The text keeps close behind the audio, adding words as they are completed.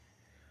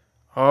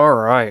All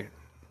right.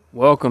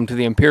 Welcome to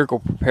the Empirical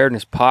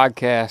Preparedness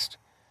Podcast.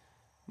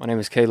 My name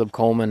is Caleb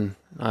Coleman.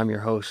 I'm your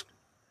host.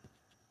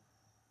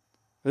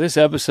 For this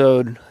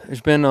episode,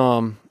 there's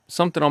been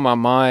something on my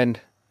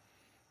mind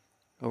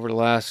over the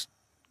last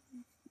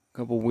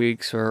couple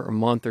weeks or a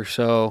month or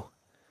so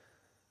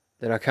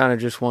that I kind of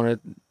just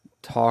want to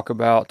talk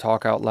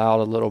out loud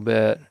a little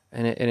bit.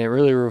 And it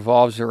really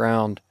revolves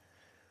around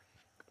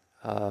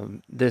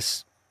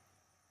this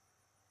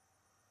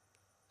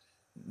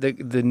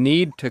the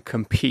need to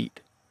compete.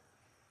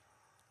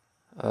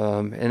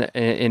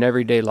 In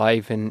everyday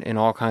life and in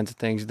all kinds of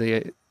things.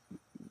 The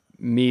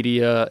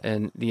media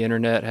and the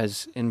internet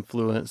has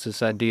influenced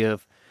this idea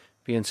of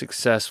being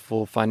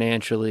successful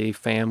financially,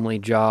 family,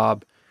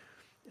 job,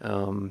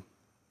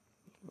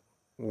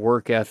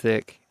 work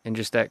ethic, and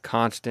just that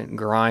constant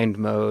grind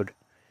mode.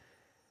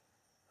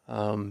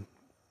 And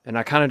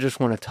I kind of just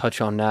want to touch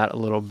on that a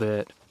little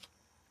bit.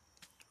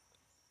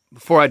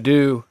 Before I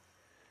do,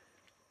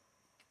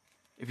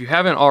 if you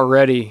haven't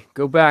already,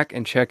 go back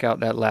and check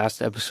out that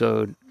last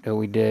episode that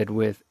we did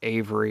with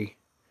Avery.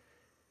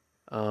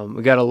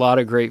 We got a lot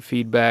of great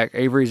feedback.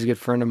 Avery's a good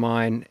friend of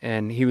mine,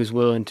 and he was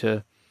willing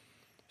to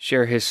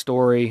share his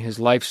story, his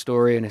life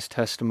story, and his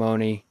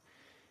testimony.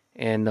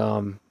 And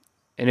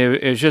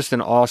it was just an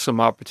awesome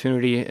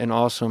opportunity, an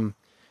awesome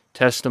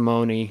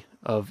testimony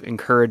of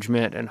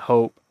encouragement and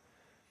hope.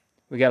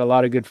 We got a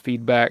lot of good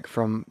feedback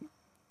from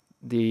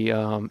the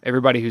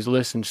everybody who's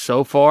listened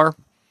so far.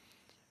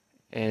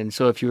 And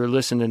so if you are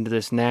listening to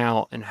this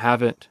now and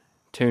haven't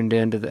tuned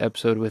into the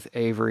episode with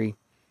Avery,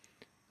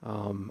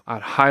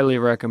 I'd highly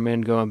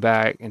recommend going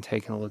back and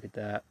taking a look at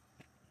that.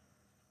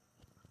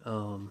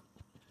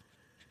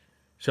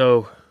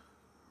 So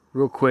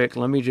real quick,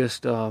 let me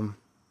just go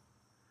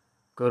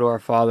to our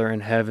Father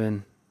in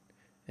heaven,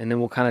 and then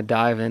we'll kind of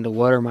dive into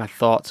what are my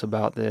thoughts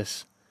about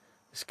this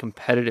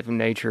competitive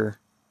nature.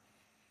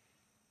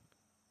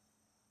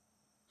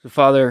 So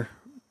Father,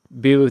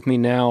 be with me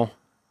now.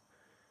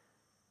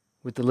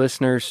 With the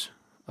listeners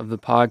of the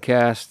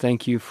podcast,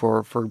 thank you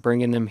for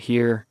bringing them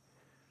here.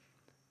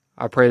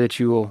 I pray that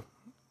you will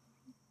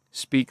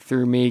speak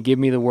through me, give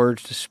me the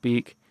words to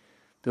speak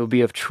that will be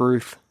of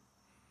truth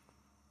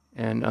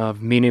and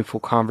of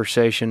meaningful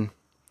conversation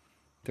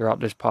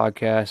throughout this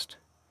podcast.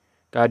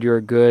 God, you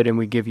are good, and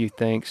we give you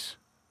thanks.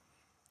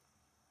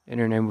 In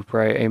your name we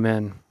pray,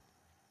 amen.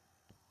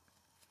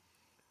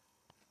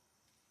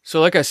 So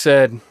like I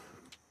said,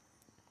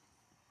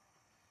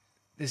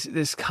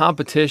 this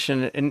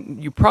competition,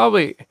 and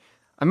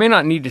I may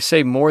not need to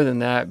say more than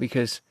that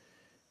because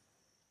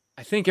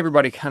I think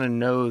everybody kind of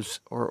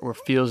knows or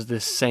feels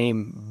this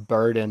same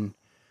burden.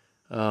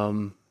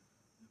 But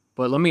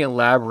let me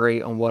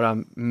elaborate on what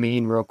I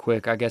mean real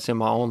quick, I guess, in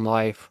my own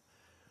life.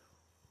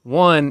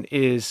 One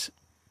is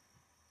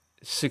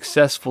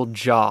successful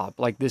job,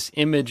 like this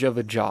image of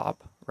a job,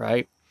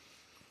 right?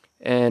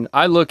 And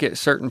I look at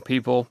certain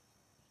people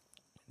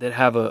that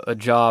have a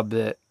job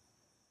that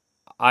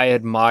I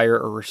admire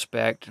or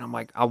respect, and I'm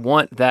like, I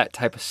want that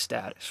type of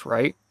status,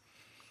 right?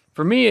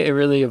 For me, it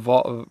really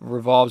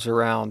revolves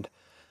around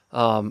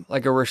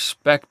like a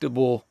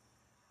respectable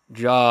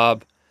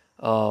job,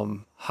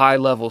 high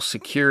level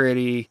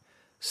security,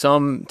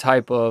 some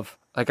type of,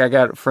 like, I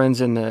got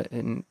friends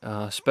in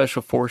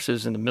special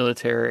forces in the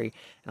military,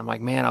 and I'm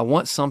like, man, I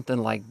want something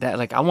like that.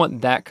 Like, I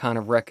want that kind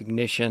of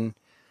recognition,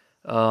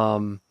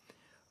 or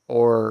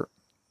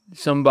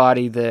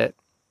somebody that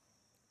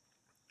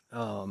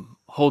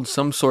holds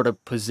some sort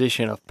of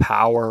position of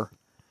power.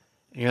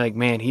 And you're like,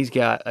 man, he's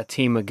got a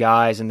team of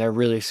guys and they're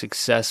really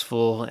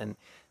successful and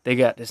they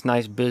got this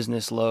nice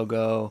business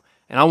logo.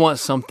 And I want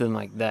something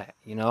like that.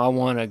 I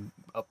want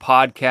a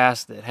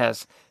podcast that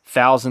has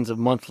thousands of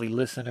monthly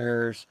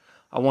listeners.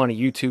 I want a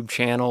YouTube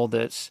channel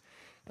that's,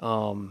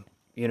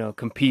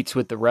 competes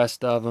with the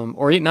rest of them,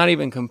 or not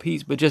even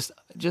competes, but just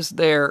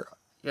there,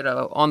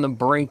 on the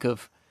brink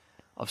of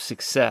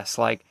success.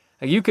 Like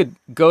you could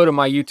go to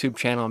my YouTube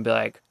channel and be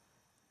like,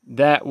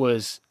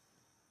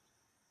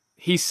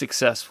 he's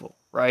successful,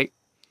 right?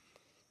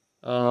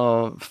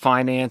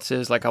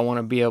 Finances, like I want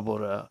to be able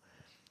to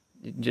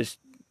just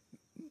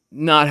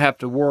not have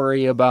to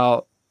worry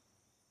about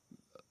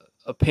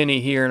a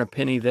penny here and a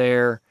penny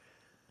there.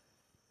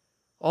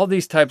 All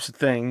these types of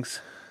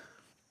things.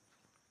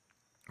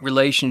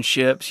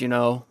 Relationships,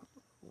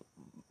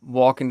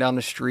 walking down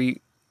the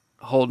street,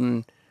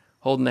 holding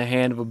the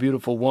hand of a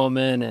beautiful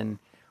woman,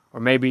 or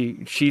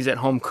maybe she's at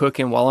home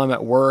cooking while I'm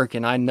at work,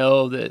 and I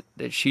know that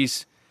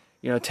she's,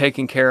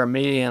 taking care of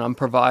me and I'm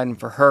providing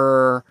for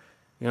her.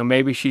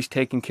 Maybe she's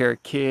taking care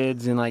of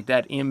kids, and like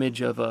that image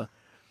of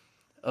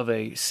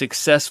a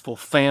successful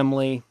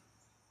family.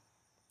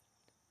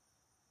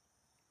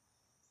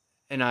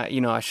 And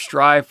I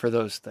strive for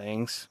those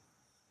things.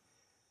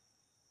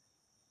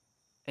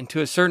 And to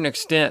a certain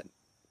extent,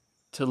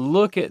 to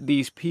look at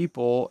these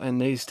people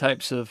and these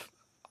types of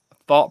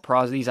thought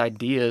process, these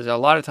ideas, a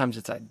lot of times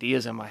it's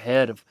ideas in my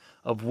head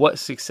of what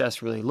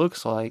success really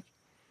looks like.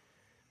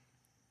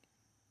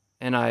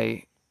 And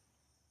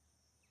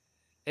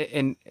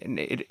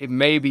it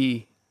may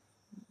be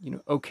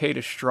okay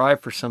to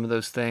strive for some of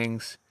those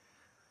things,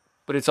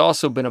 but it's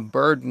also been a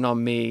burden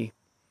on me,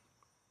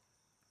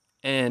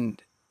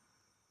 and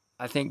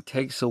I think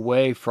takes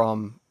away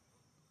from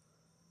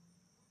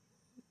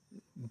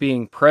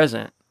being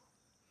present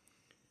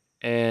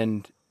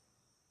and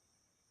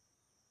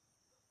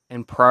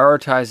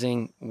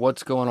prioritizing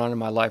what's going on in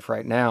my life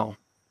right now.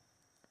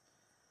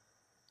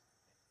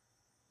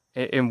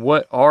 And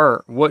what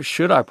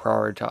should I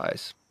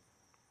prioritize?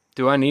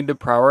 Do I need to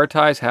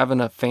prioritize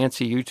having a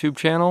fancy YouTube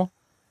channel?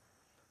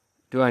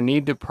 Do I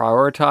need to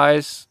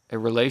prioritize a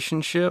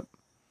relationship?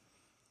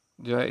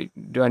 Do I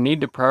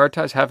need to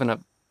prioritize having a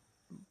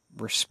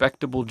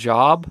respectable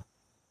job?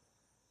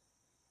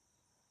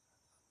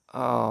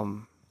 Because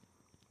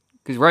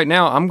right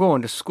now I'm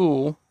going to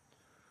school,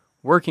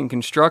 working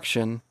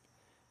construction,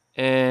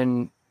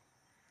 and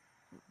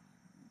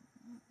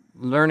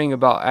learning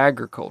about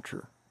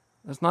agriculture.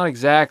 That's not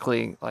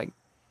exactly like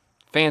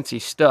fancy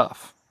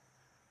stuff.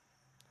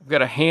 I've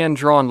got a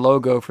hand-drawn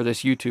logo for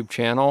this YouTube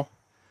channel.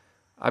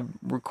 I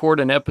record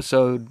an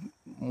episode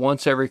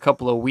once every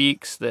couple of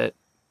weeks that,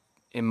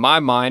 in my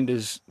mind,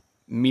 is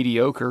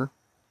mediocre.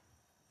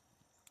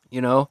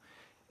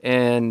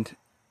 And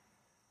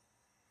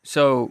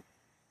so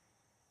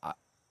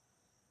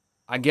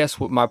I guess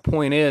what my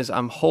point is,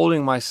 I'm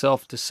holding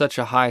myself to such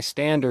a high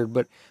standard,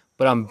 but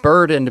I'm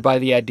burdened by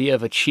the idea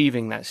of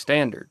achieving that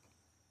standard.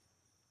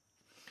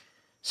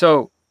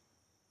 So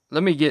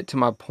let me get to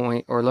my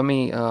point, or let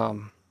me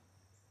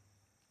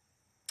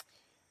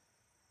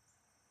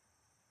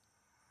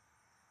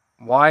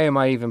why am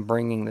I even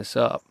bringing this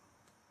up?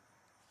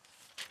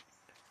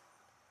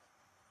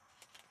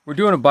 We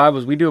do a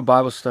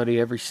Bible study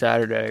every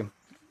Saturday,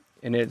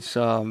 and it's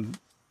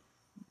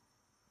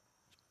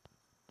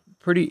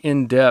pretty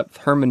in-depth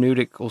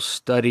hermeneutical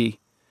study.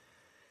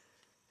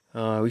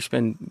 We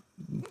spend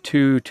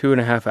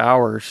 2.5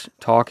 hours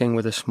talking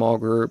with a small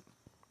group,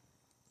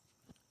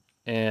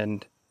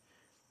 and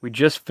we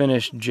just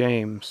finished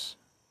James,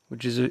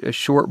 which is a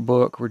short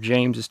book where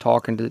James is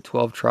talking to the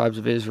 12 tribes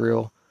of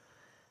Israel,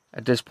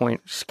 at this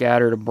point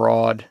scattered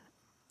abroad,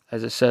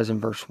 as it says in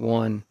verse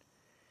 1.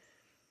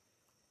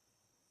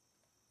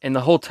 And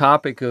the whole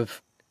topic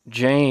of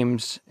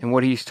James and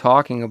what he's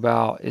talking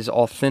about is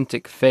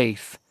authentic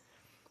faith.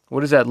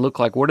 What does that look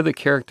like? What are the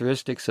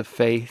characteristics of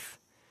faith?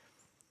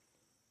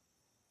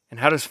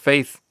 And how does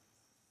faith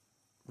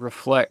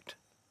reflect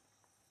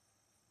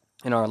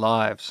in our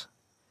lives?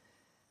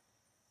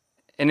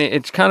 And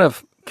it's kind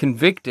of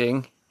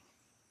convicting,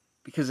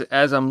 because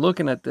as I'm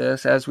looking at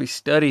this, as we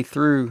study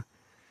through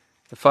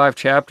the 5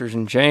 chapters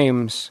in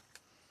James,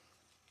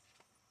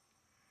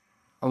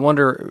 I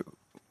wonder,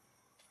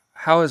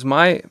 how has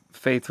my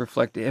faith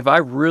reflected? Have I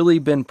really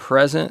been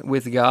present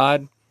with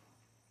God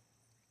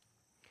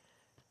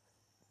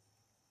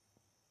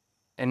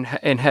and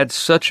had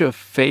such a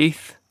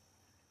faith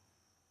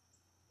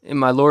in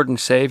my Lord and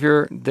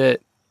Savior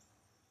that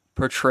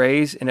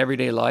portrays in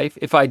everyday life?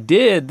 If I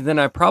did, then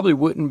I probably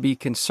wouldn't be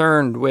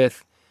concerned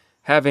with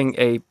having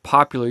a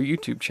popular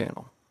YouTube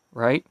channel,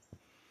 right?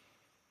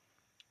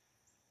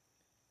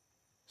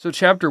 So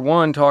chapter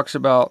 1 talks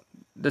about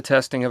the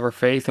testing of our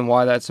faith and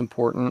why that's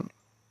important,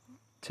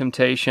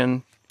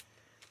 temptation,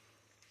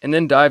 and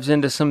then dives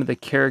into some of the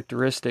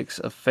characteristics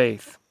of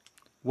faith.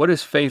 What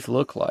does faith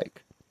look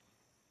like?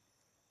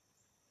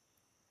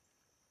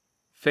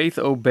 Faith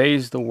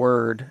obeys the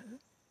word.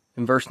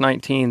 In verse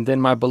 19, then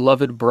my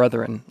beloved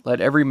brethren, let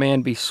every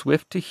man be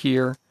swift to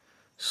hear,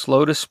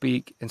 slow to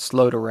speak, and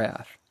slow to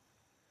wrath.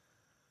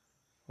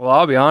 Well,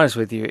 I'll be honest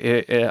with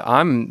you,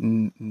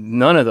 I'm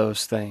none of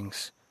those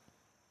things.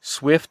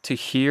 Swift to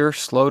hear,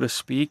 slow to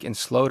speak, and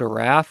slow to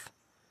wrath.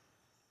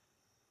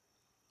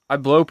 I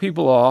blow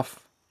people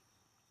off.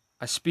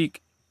 I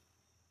speak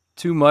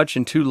too much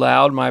and too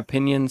loud. My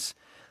opinions,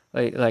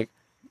 like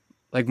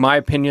my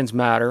opinions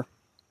matter.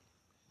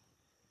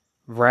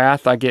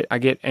 Wrath, I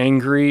get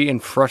angry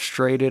and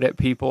frustrated at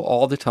people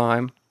all the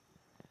time.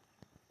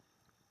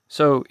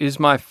 So is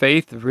my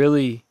faith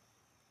really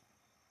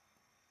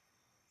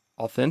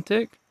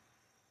authentic?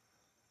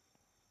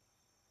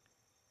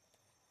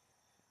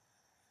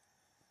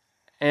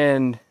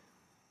 And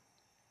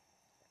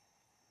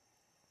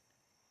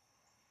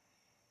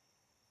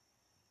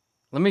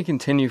let me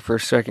continue for a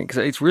second, because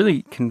it's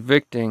really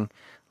convicting.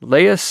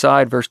 Lay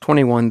aside, verse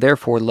 21,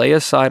 therefore lay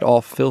aside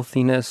all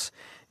filthiness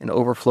and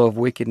overflow of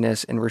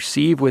wickedness, and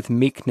receive with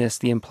meekness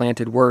the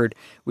implanted word,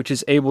 which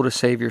is able to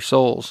save your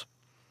souls.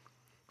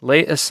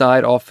 Lay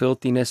aside all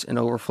filthiness and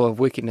overflow of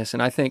wickedness.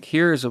 And I think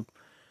here is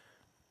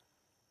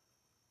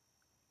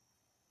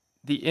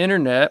the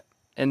internet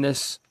and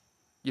this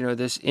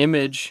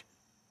image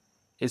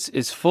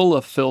is full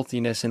of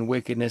filthiness and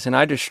wickedness, and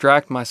I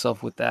distract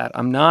myself with that.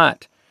 I'm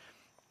not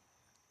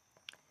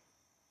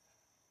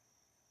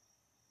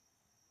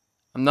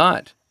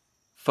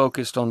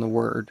focused on the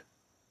word.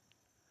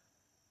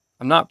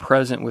 I'm not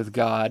present with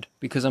God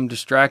because I'm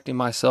distracting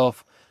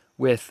myself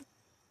with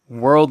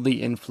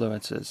worldly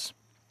influences.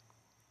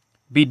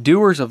 Be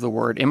doers of the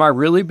word. Am I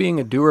really being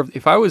a doer?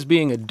 If I was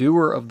being a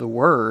doer of the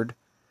word,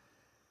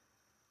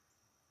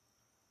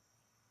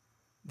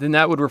 then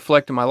that would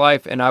reflect in my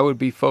life, and I would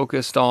be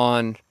focused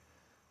on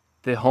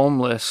the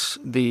homeless,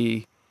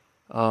 those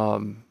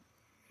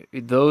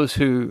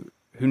who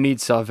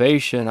need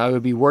salvation. I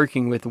would be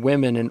working with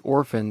women and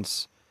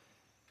orphans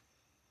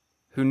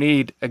who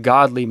need a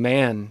godly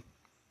man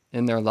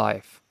in their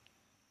life,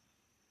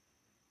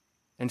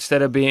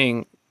 instead of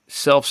being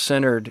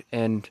self-centered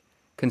and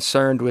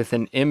concerned with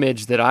an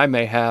image that I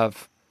may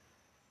have,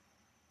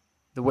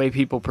 the way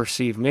people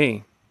perceive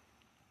me.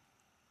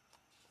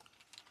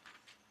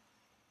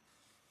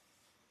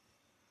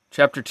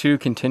 Chapter 2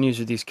 continues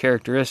with these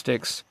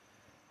characteristics,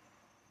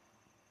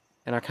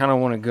 and I kind of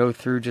want to go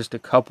through just a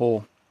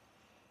couple.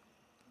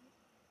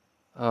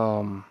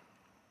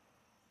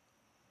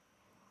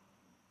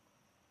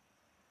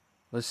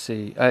 Let's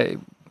see.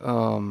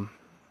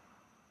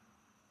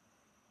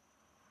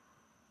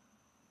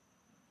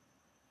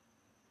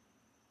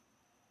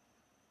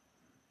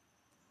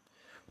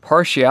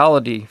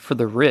 Partiality for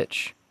the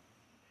rich.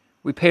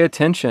 We pay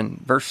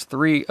attention. Verse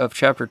 3 of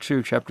chapter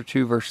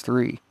 2, verse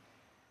 3.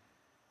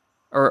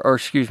 Or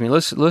excuse me,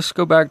 let's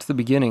go back to the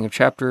beginning of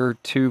chapter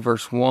 2,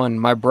 verse 1.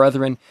 My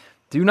brethren,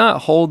 do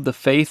not hold the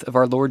faith of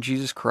our Lord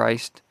Jesus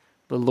Christ,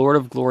 the Lord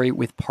of glory,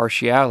 with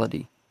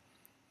partiality.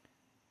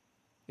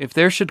 If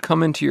there should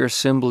come into your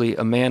assembly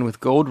a man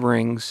with gold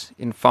rings,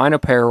 in fine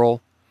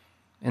apparel,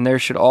 and there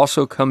should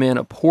also come in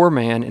a poor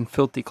man in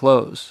filthy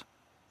clothes,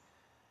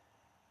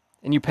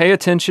 and you pay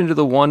attention to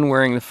the one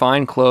wearing the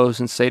fine clothes,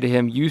 and say to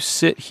him, you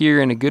sit here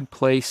in a good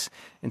place,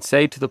 and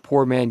say to the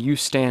poor man, you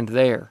stand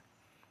there,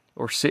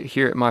 or sit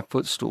here at my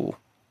footstool.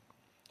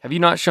 Have you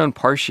not shown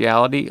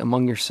partiality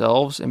among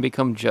yourselves, and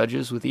become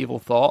judges with evil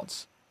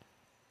thoughts?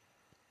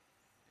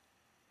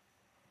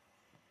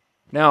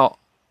 Now,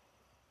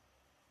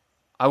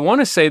 I want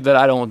to say that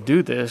I don't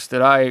do this,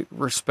 that I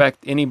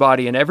respect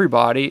anybody and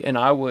everybody, and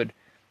I would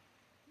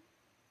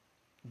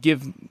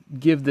give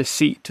the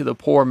seat to the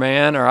poor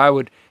man, or I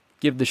would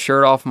give the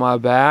shirt off my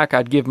back.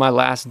 I'd give my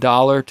last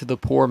dollar to the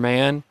poor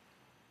man.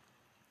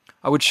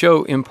 I would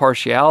show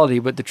impartiality,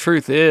 but the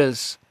truth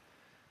is,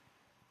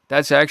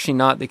 that's actually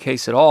not the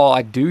case at all.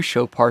 I do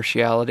show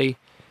partiality,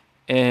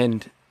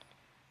 and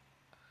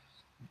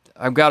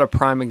I've got a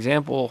prime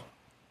example.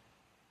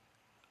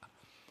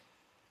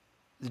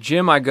 The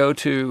gym I go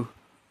to,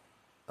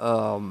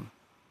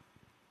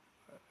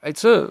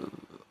 it's a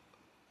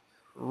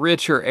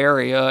richer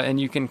area, and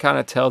you can kind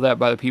of tell that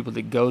by the people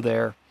that go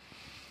there.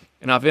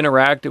 And I've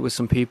interacted with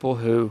some people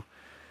who,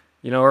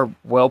 are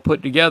well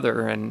put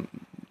together and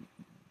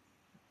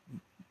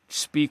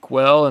speak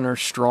well and are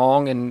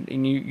strong,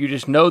 and you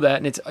just know that,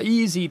 and it's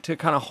easy to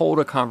kind of hold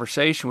a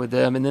conversation with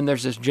them. And then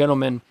there's this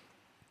gentleman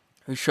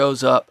who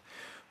shows up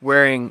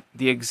wearing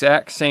the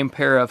exact same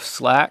pair of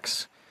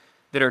slacks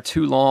that are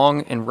too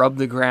long and rub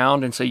the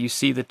ground, and so you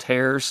see the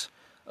tears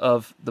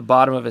of the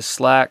bottom of his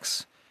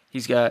slacks.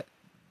 He's got,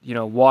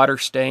 water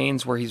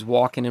stains where he's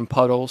walking in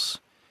puddles.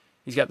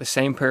 He's got the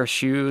same pair of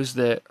shoes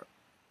that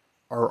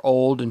are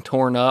old and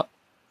torn up.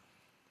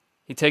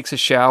 He takes a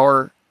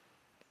shower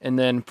and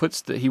then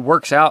he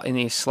works out in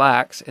these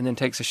slacks and then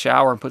takes a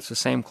shower and puts the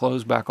same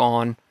clothes back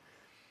on.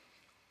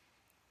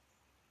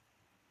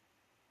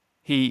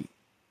 He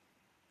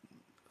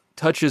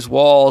touches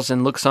walls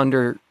and looks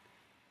under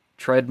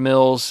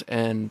treadmills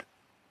and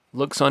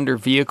looks under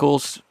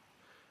vehicles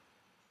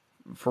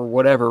for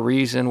whatever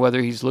reason,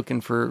 whether he's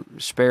looking for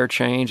spare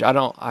change.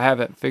 I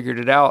haven't figured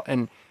it out.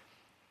 And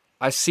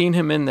I've seen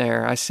him in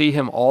there. I see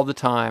him all the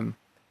time.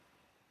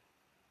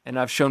 And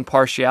I've shown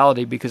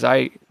partiality because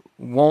I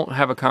won't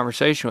have a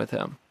conversation with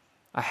him.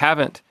 I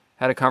haven't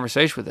had a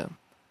conversation with him.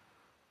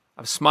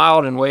 I've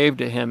smiled and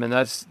waved at him, and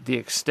that's the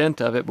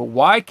extent of it. But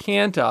why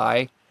can't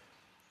I?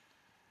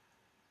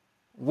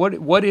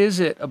 What is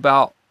it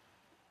about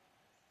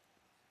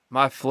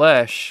my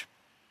flesh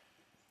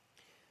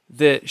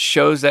that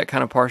shows that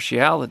kind of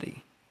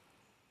partiality?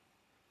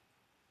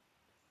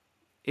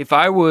 If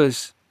I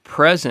was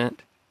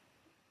present,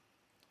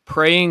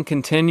 praying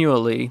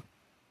continually,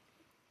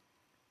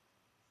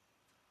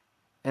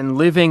 and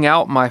living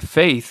out my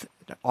faith,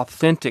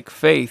 authentic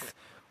faith,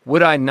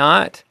 would I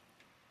not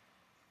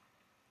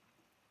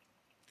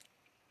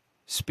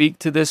speak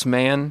to this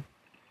man,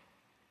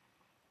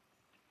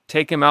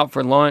 take him out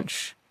for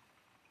lunch,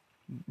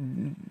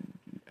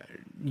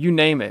 you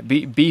name it,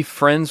 be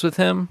friends with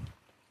him?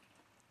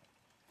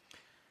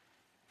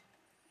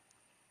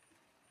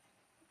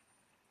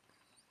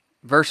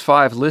 Verse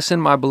 5, listen,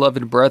 my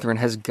beloved brethren,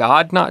 has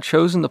God not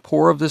chosen the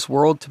poor of this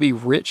world to be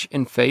rich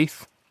in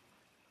faith?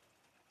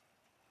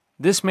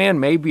 This man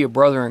may be a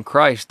brother in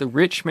Christ, the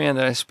rich man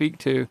that I speak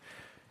to,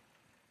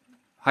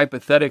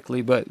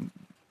 hypothetically, but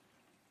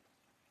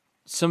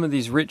some of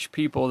these rich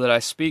people that I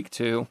speak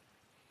to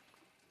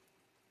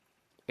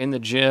in the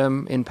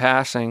gym, in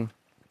passing,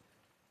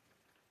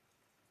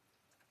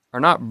 are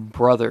not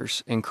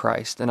brothers in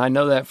Christ, and I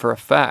know that for a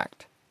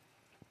fact.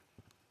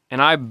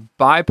 And I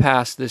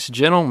bypass this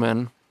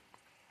gentleman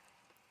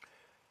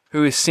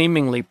who is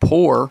seemingly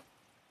poor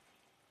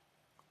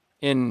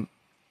in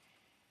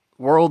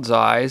world's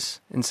eyes,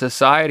 in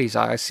society's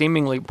eyes,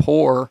 seemingly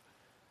poor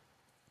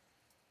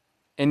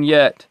And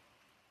yet,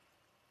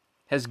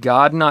 has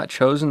God not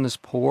chosen the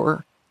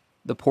poor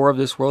of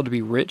this world, to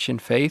be rich in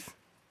faith?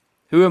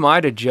 Who am I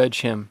to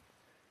judge him?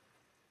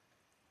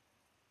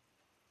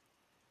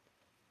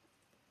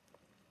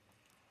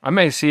 I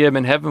may see him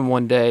in heaven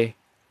one day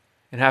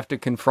and have to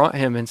confront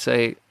him and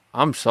say,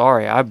 I'm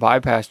sorry, I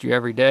bypassed you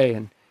every day,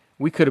 and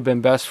we could have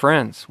been best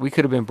friends. We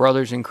could have been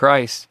brothers in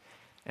Christ.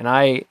 And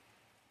I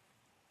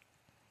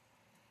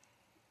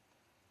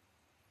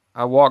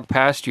walked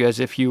past you as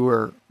if you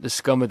were the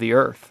scum of the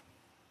earth.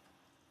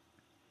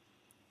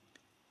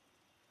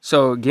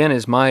 So again,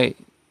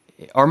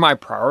 are my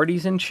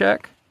priorities in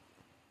check?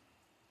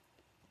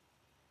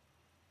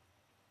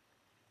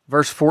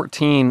 Verse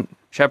 14,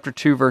 chapter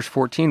 2, verse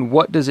 14,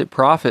 what does it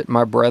profit,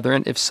 my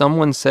brethren, if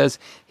someone says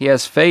he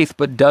has faith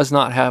but does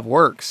not have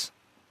works?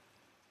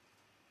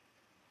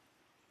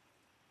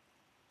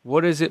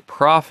 What does it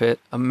profit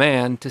a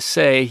man to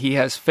say he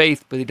has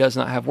faith but he does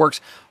not have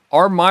works?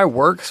 Are my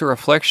works a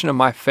reflection of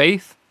my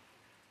faith?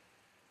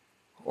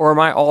 Or am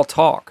I all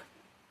talk?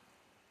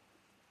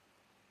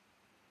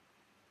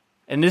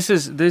 And this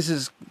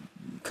is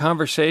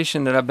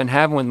conversation that I've been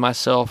having with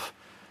myself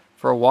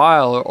for a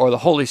while, or the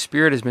Holy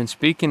Spirit has been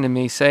speaking to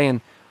me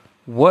saying,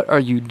 what are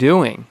you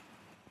doing?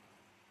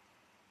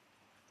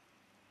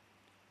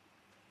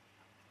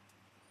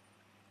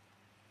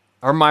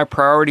 Are my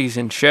priorities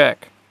in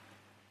check?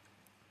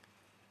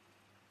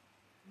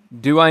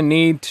 Do I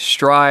need to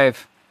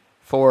strive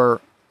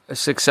for a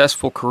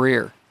successful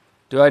career?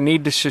 Do I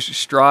need to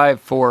strive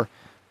for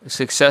a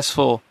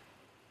successful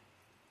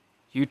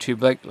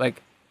YouTube?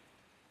 Like,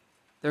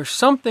 there's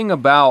something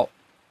about,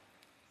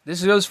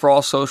 this goes for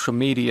all social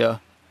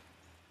media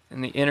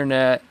and the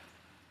internet.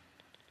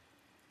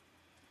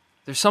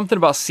 There's something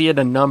about seeing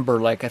a number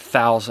like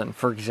 1,000,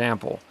 for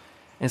example.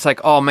 And it's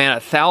like, oh man,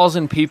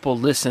 1,000 people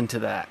listen to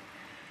that.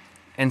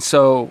 And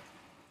so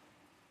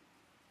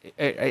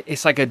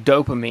it's like a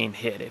dopamine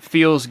hit. It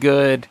feels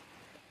good.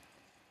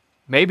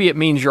 Maybe it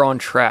means you're on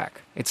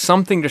track. It's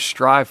something to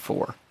strive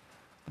for.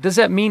 Does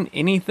that mean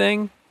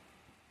anything?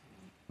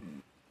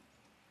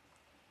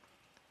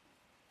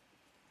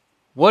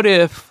 What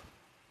if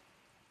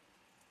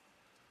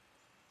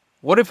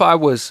I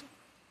was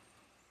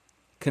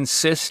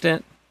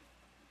consistent,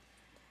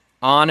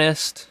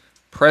 honest,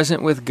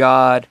 present with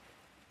God,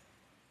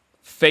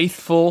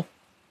 faithful,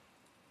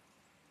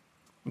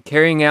 and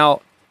carrying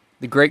out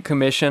the Great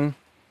Commission?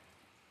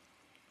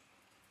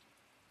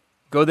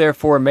 Go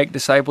therefore and make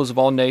disciples of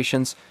all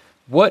nations.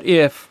 What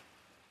if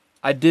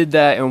I did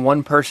that and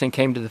one person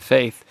came to the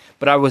faith,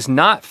 but I was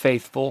not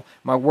faithful,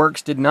 my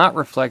works did not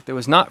reflect, there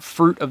was not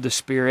fruit of the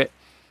Spirit,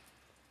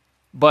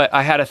 but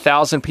I had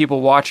 1,000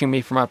 people watching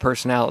me for my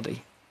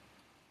personality?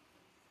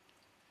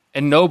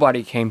 And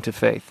nobody came to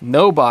faith.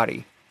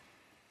 Nobody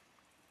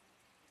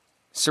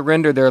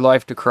surrendered their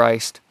life to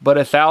Christ, but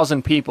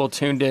 1,000 people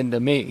tuned in to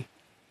me.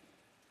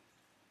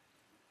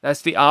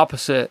 That's the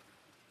opposite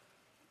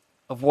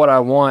of what I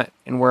want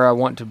and where I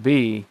want to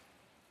be.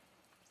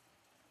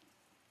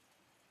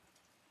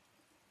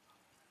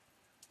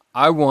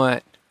 I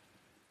want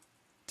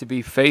to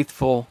be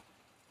faithful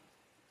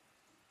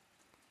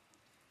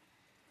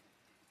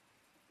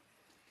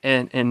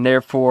and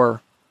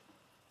therefore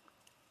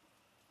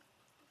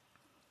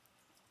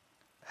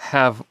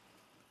have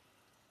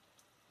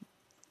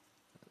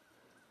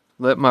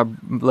let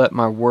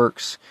my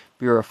works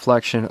be a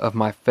reflection of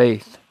my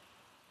faith.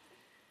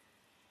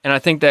 And I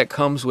think that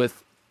comes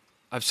with,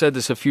 I've said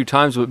this a few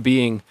times, with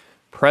being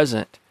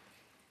present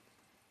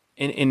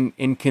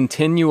in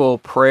continual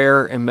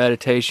prayer and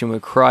meditation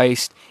with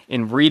Christ,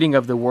 in reading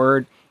of the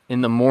Word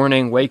in the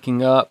morning,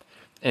 waking up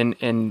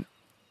and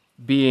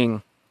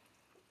being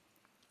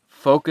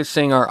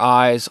focusing our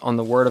eyes on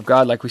the Word of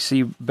God, like we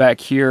see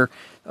back here.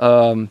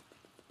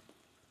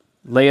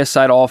 Lay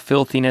aside all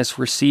filthiness,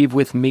 receive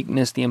with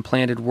meekness the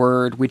implanted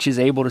word, which is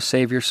able to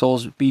save your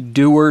souls. Be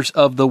doers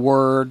of the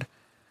word.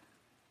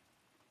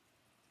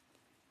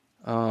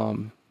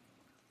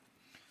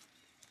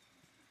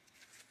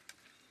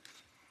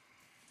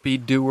 Be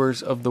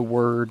doers of the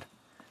word.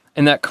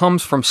 And that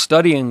comes from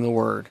studying the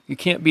word. You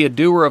can't be a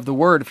doer of the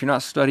word if you're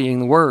not studying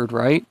the word,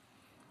 right?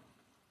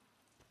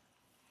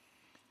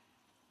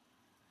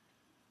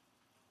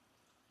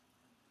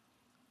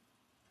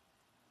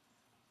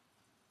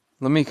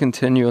 Let me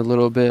continue a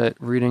little bit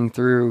reading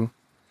through.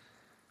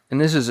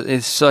 And this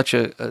is such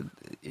a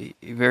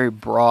very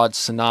broad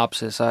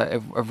synopsis.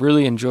 I've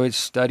really enjoyed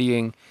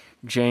studying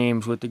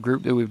James with the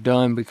group that we've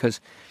done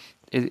because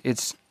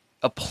it's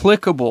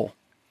applicable.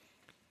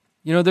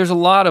 You know, there's a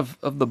lot of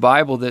the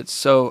Bible that's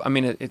so, I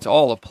mean, it's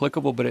all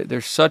applicable, but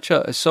there's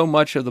so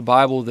much of the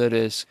Bible that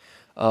is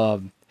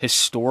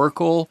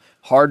historical,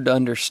 hard to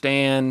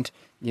understand,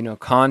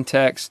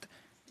 context,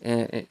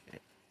 and it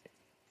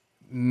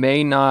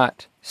may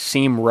not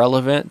seem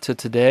relevant to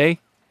today.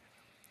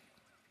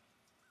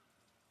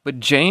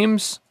 But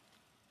James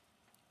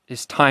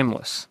is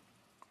timeless.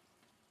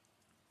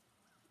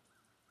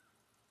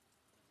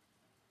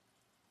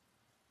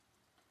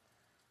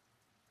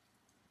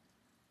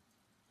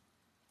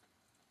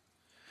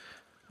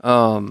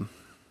 You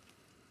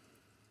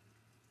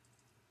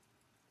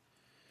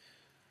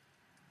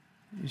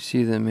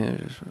see the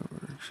man.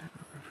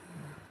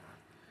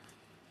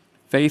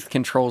 Faith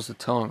controls the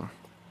tongue.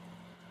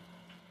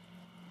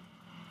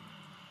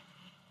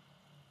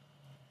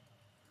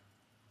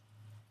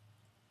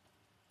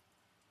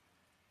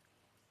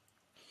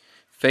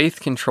 Faith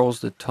controls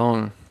the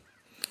tongue.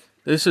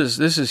 This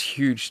is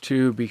huge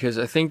too, because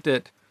I think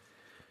that,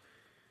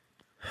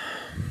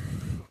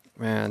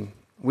 man,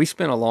 we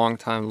spent a long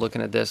time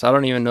looking at this. I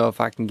don't even know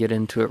if I can get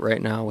into it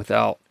right now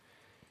without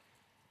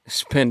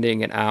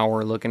spending an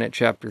hour looking at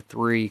chapter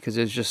 3, because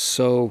it's just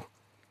so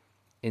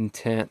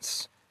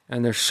intense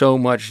and there's so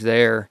much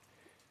there.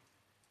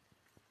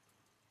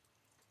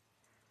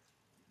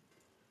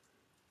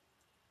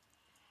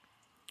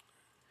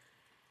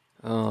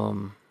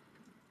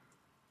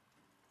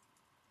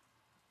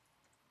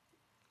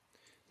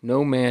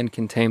 No man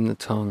can tame the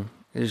tongue.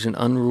 It is an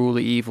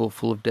unruly evil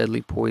full of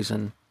deadly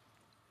poison.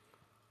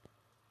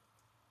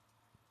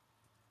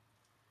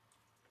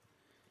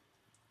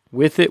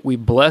 With it we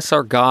bless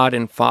our God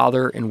and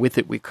Father, and with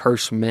it we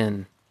curse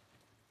men.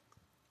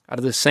 Out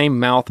of the same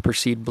mouth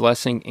proceed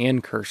blessing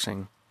and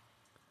cursing.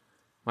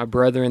 My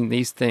brethren,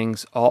 these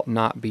things ought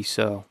not be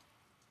so.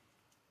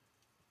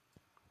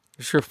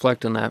 Just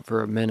reflect on that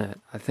for a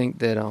minute. I think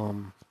that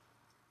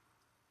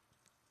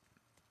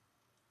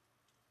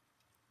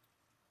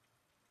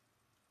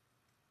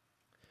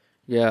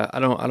yeah, I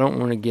don't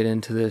want to get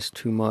into this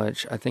too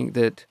much. I think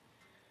that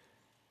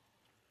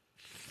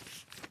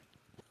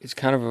it's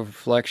kind of a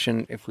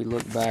reflection if we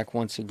look back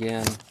once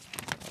again.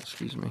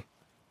 Excuse me.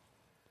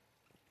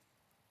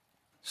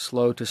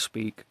 Slow to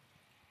speak.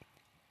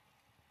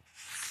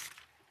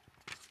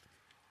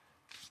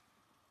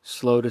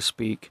 Slow to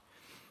speak.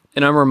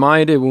 And I'm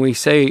reminded when we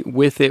say,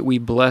 with it we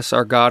bless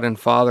our God and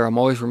Father, I'm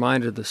always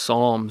reminded of the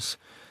Psalms.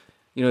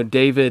 You know,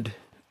 David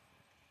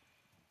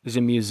is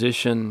a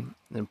musician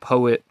and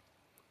poet.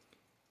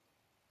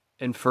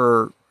 And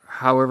for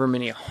however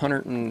many,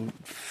 100 and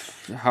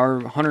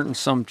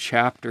some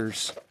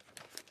chapters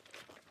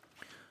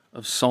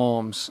of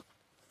Psalms,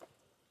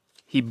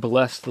 he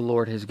blessed the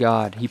Lord his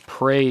God. He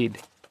prayed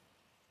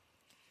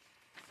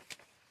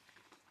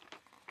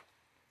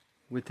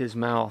with his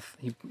mouth.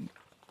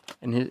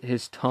 And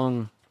his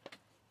tongue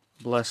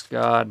blessed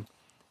God.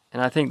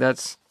 And I think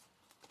that's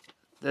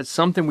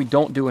something we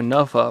don't do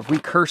enough of. We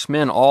curse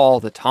men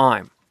all the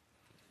time.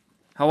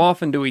 How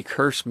often do we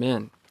curse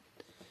men?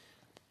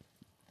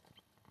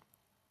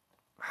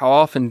 How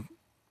often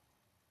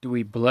do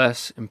we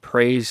bless and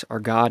praise our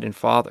God and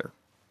Father?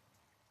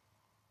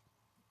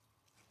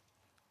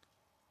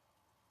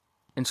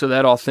 And so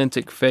that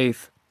authentic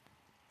faith,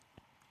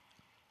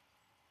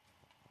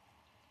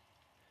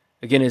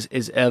 again,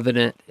 is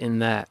evident in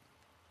that.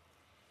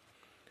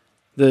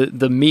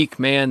 The meek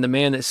man, the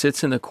man that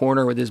sits in the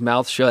corner with his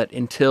mouth shut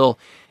until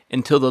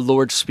the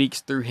Lord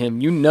speaks through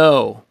him, you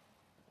know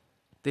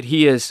that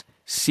he is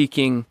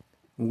seeking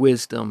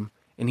wisdom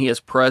and he is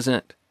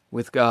present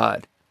with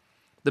God.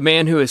 The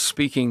man who is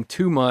speaking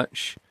too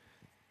much,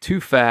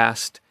 too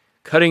fast,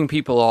 cutting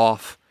people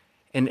off,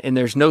 and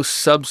there's no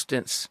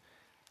substance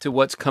to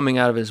what's coming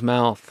out of his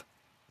mouth.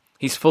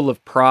 He's full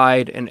of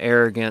pride and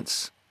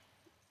arrogance.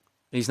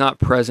 He's not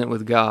present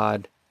with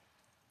God,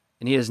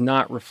 and he is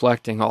not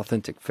reflecting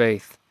authentic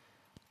faith.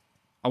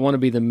 I want to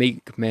be the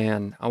meek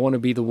man. I want to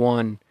be the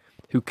one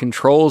who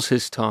controls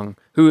his tongue,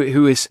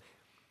 who is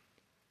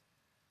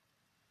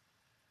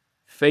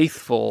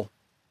faithful.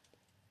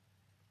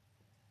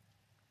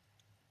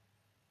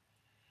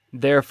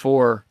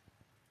 Therefore,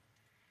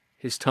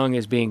 his tongue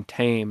is being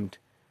tamed.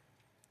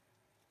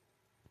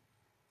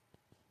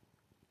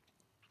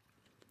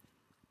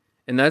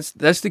 And that's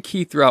the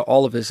key throughout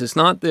all of this. It's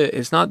not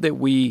that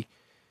we.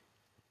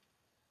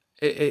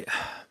 The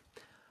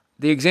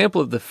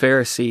example of the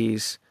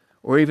Pharisees,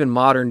 or even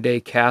modern day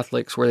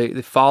Catholics, where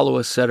they follow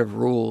a set of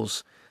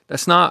rules.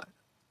 That's not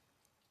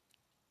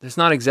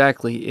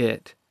exactly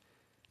it.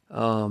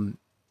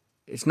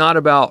 It's not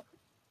about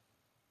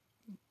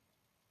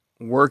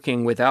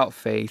working without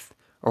faith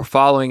or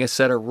following a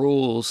set of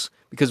rules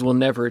because we'll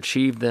never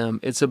achieve them.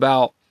 It's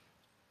about,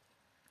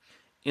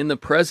 in the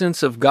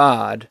presence of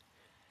God,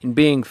 in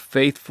being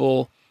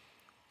faithful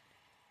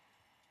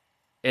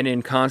and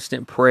in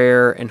constant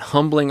prayer and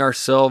humbling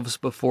ourselves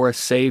before a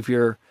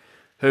Savior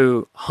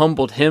who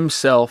humbled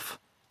himself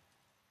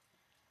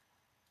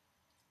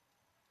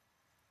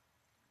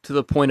to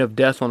the point of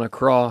death on a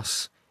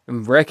cross,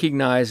 and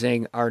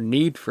recognizing our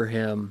need for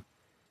him.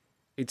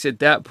 It's at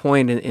that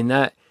point, in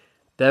that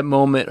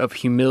moment of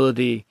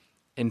humility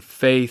and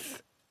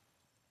faith,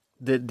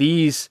 that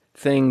these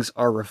things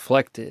are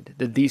reflected,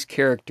 that these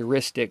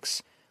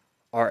characteristics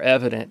are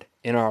evident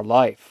in our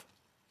life.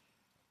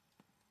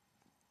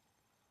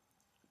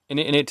 And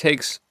it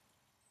takes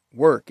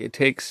work. It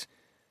takes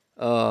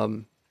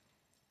dying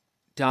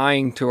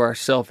to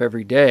ourselves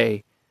every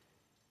day,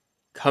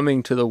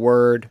 coming to the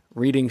Word,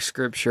 reading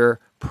Scripture,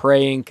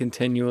 praying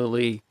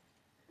continually.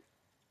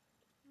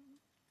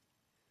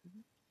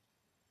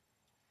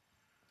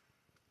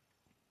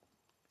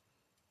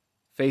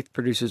 Faith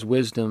produces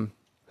wisdom.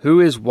 Who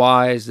is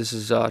wise? This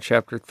is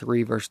chapter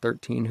 3, verse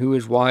 13. Who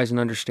is wise and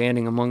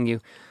understanding among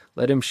you?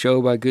 Let him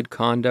show by good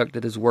conduct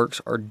that his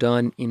works are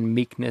done in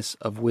meekness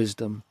of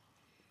wisdom.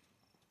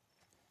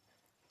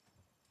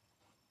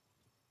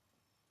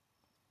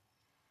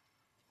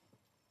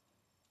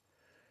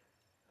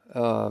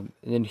 And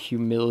then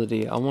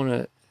humility.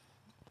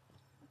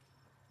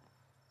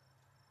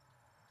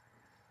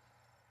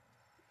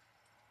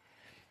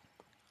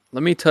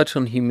 Let me touch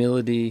on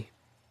humility.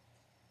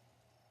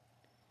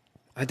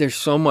 There's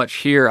so much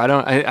here.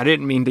 I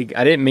didn't mean to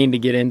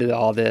get into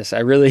all this.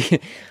 I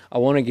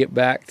want to get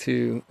back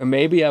to,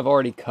 maybe I've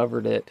already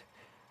covered it.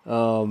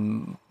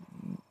 But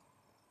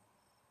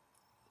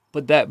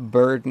that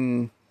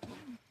burden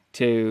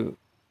to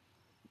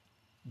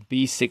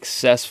be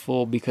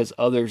successful because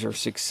others are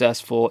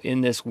successful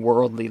in this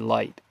worldly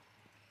light.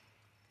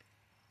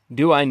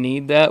 Do I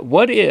need that?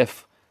 What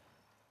if,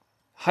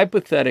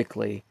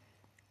 hypothetically,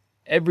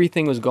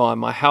 everything was gone?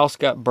 My house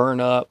got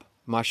burned up.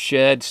 My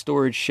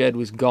storage shed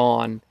was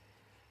gone.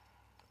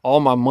 All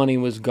my money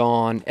was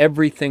gone.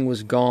 Everything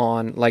was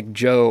gone, like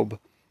Job.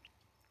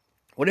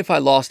 What if I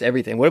lost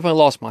everything? What if I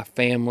lost my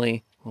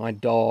family, my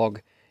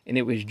dog, and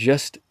it was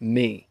just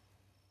me?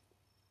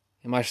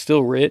 Am I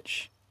still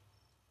rich?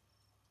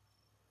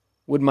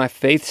 Would my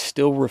faith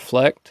still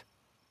reflect?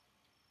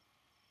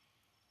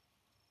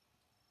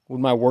 Would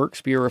my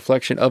works be a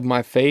reflection of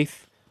my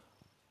faith?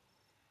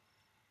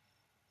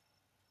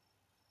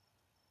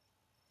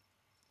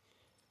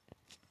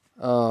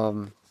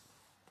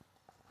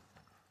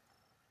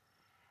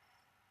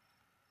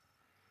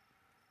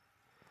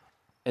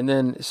 And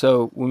then,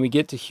 so when we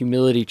get to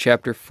humility,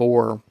 chapter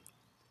 4,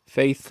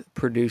 faith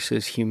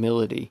produces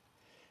humility.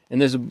 And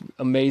there's an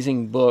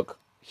amazing book,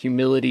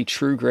 Humility,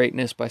 True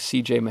Greatness by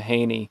C.J.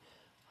 Mahaney.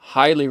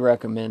 Highly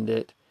recommend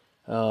it.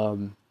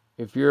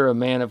 If you're a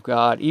man of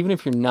God, even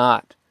if you're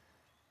not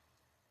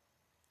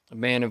a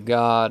man of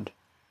God,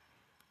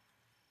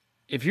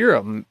 if you're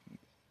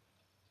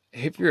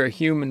a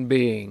human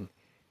being,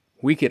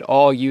 we could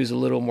all use a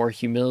little more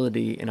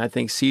humility. And I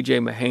think C.J.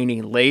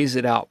 Mahaney lays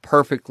it out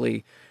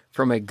perfectly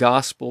from a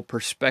gospel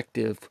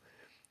perspective,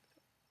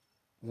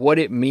 what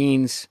it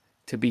means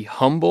to be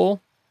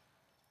humble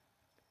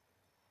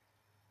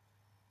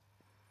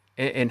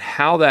and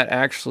how that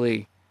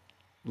actually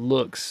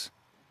looks,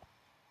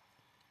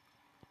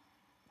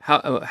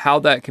 how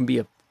that can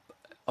be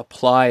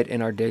applied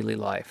in our daily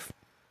life.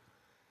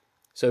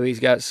 So he's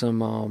got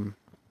some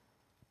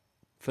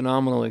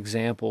phenomenal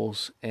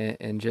examples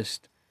and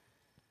just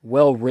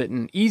well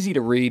written, easy to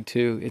read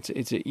too.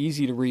 It's an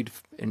easy to read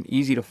and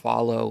easy to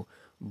follow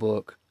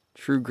book.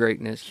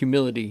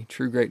 Humility,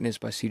 True Greatness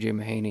by C.J.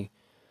 Mahaney.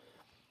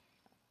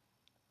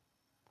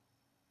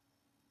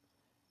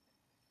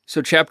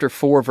 So chapter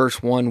 4,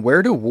 verse 1,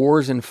 where do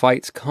wars and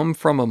fights come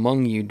from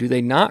among you? Do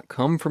they not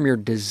come from your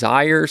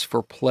desires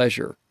for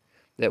pleasure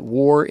that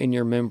war in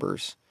your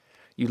members?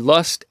 You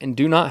lust and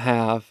do not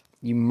have.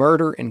 You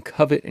murder and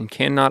covet and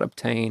cannot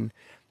obtain.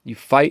 You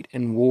fight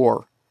and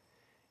war.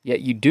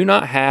 Yet you do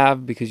not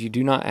have because you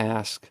do not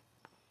ask.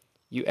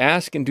 You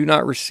ask and do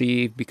not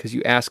receive because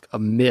you ask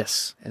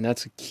amiss. And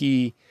that's a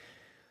key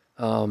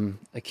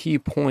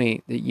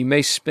point, that you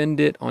may spend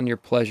it on your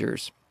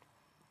pleasures.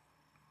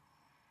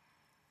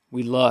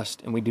 We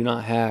lust and we do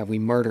not have. We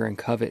murder and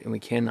covet and we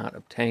cannot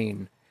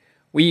obtain.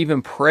 We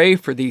even pray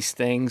for these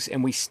things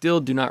and we still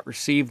do not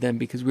receive them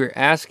because we are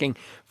asking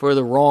for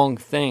the wrong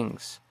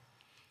things.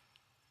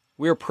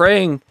 We are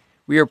praying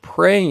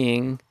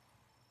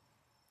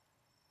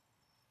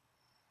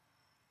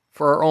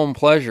for our own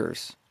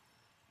pleasures.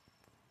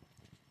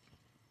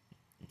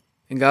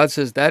 And God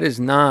says that's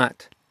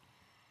not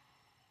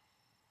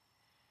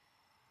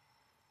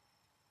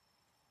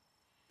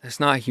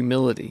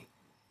humility.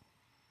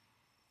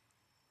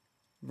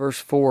 Verse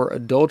 4,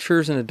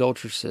 adulterers and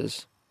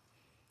adulteresses.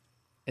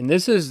 And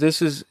this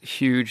is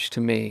huge to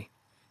me.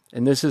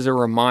 And this is a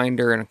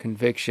reminder and a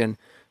conviction.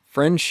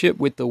 Friendship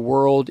with the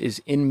world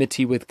is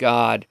enmity with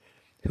God.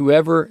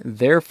 Whoever,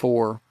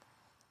 therefore,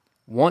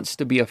 wants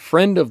to be a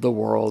friend of the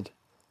world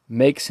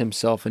makes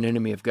himself an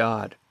enemy of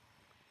God.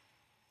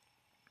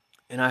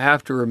 And I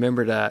have to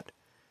remember that.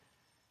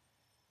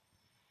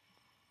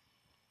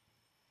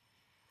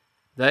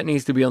 That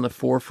needs to be on the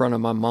forefront of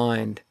my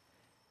mind.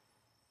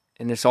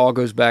 And this all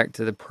goes back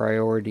to the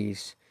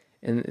priorities.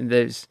 And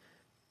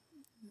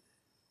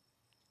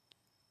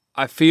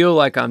I feel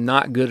like I'm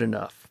not good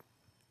enough.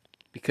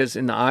 Because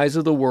in the eyes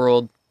of the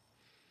world,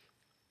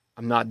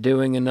 I'm not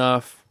doing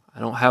enough.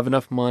 I don't have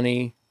enough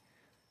money.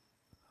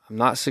 I'm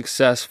not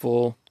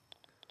successful.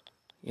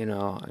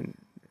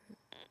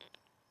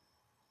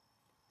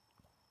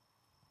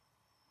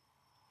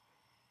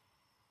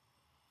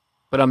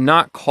 But I'm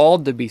not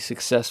called to be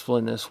successful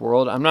in this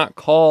world. I'm not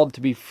called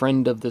to be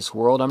friend of this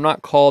world. I'm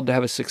not called to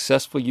have a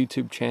successful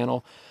YouTube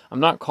channel. I'm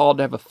not called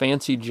to have a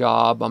fancy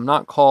job. I'm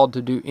not called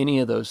to do any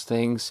of those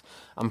things.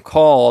 I'm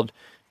called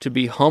to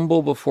be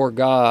humble before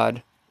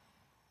God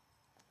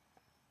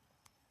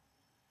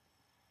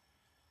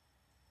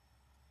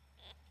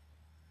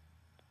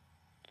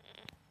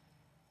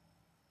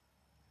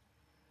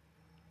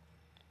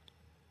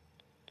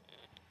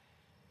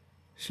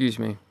Excuse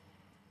me.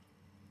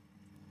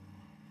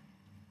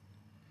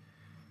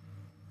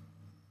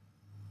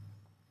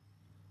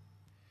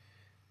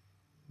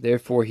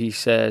 Therefore, he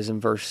says in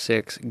verse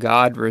 6,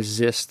 God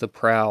resists the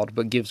proud,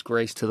 but gives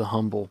grace to the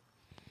humble.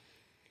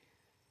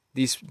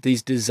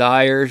 These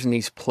desires and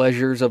these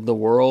pleasures of the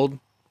world,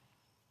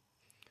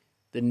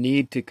 the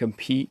need to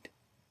compete,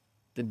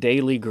 the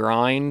daily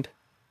grind,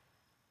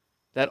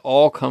 that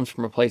all comes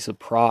from a place of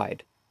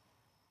pride.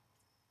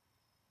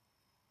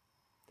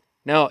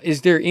 Now, is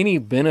there any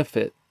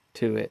benefit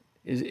to it?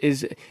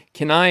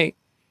 Can I?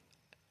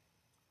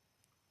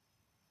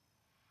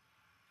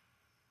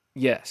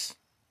 Yes.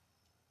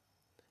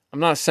 I'm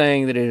not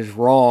saying that it is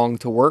wrong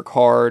to work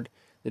hard,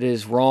 that it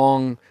is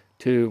wrong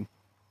to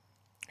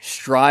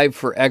strive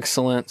for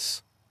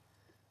excellence,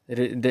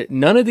 that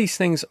none of these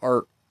things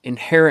are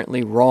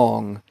inherently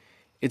wrong.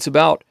 It's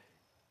about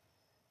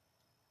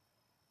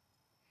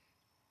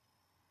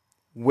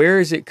where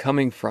is it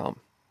coming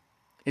from?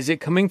 Is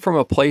it coming from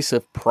a place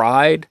of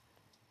pride?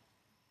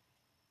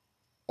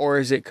 Or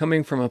is it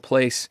coming from a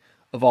place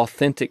of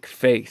authentic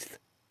faith?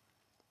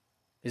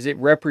 Is it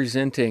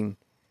representing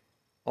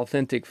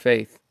authentic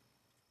faith?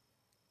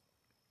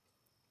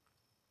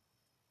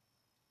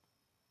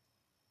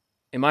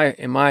 Am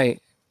I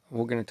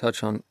we're going to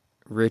touch on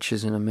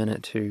riches in a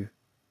minute too.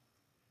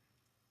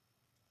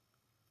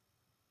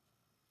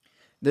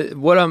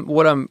 What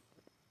I'm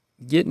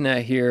getting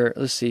at here,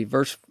 let's see,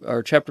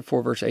 chapter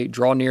 4 verse 8,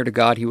 draw near to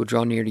God, he will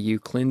draw near to you.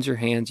 Cleanse your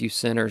hands, you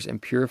sinners,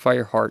 and purify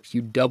your hearts,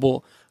 you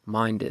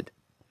double-minded.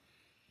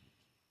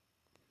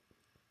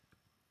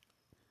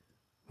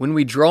 When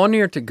we draw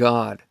near to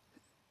God,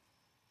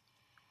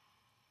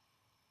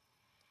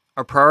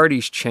 our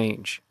priorities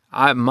change.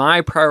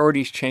 My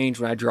priorities change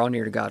when I draw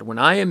near to God. When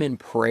I am in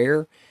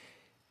prayer,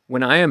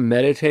 when I am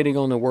meditating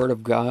on the Word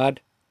of God,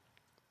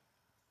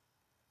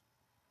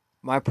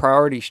 my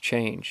priorities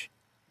change.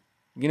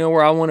 You know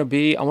where I want to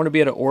be? I want to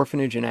be at an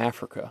orphanage in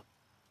Africa.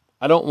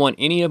 I don't want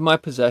any of my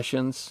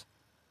possessions.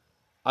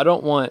 I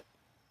don't want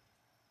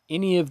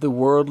any of the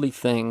worldly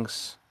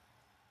things.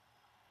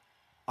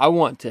 I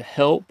want to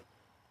help.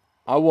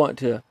 I want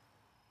to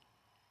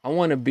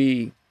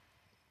be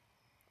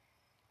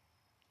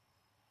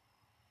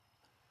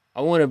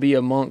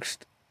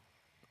amongst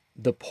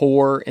the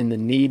poor and the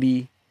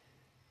needy,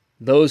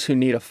 those who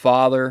need a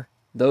father,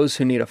 those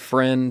who need a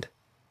friend,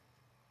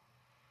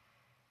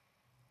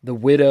 the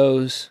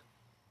widows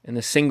and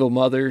the single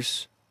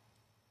mothers.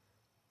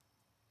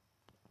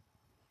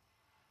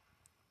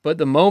 But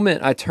the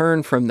moment I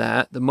turn from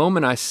that, the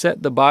moment I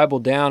set the Bible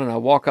down and I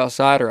walk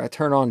outside or I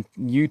turn on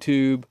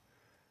YouTube,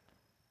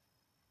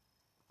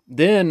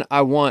 then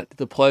I want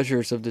the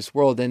pleasures of this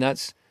world. And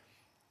that's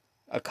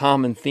a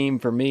common theme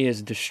for me,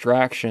 is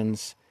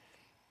distractions.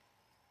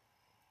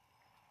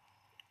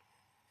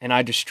 And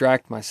I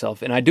distract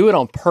myself. And I do it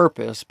on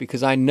purpose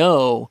because I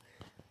know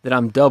that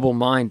I'm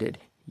double-minded.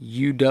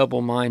 You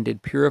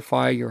double-minded,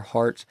 purify your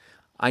hearts.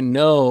 I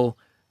know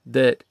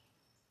that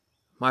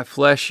my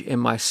flesh and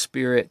my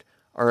spirit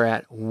are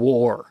at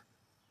war.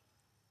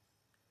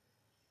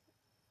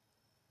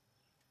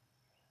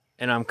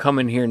 And I'm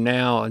coming here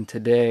now and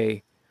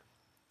today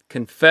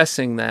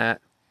confessing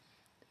that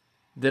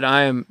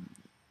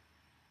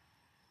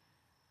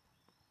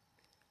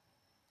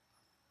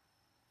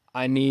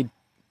I need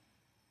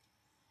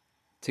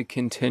to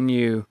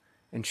continue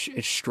and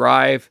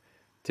strive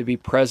to be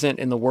present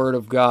in the Word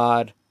of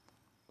God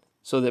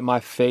so that my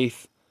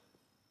faith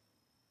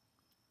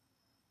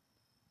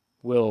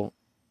will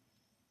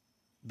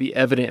be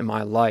evident in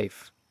my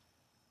life.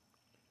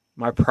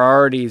 My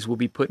priorities will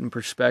be put in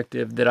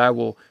perspective, that I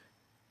will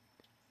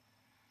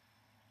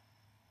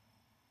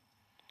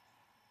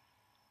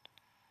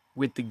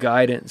with the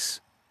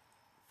guidance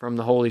from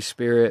the Holy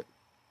Spirit,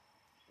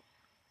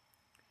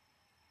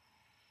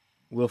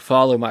 will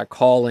follow my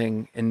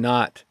calling and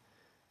not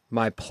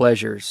my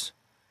pleasures,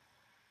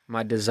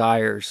 my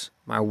desires,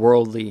 my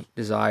worldly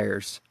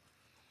desires.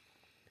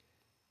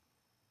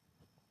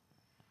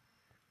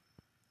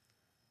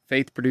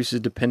 Faith produces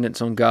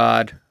dependence on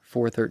God,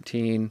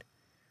 4:13.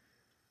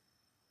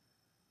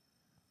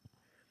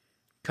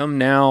 Come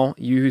now,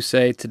 you who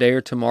say, today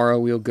or tomorrow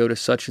we will go to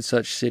such and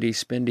such city,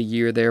 spend a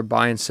year there,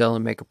 buy and sell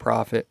and make a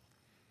profit.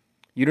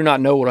 You do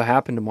not know what will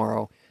happen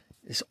tomorrow.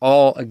 It's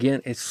all,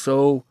 again, it's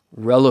so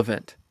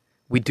relevant.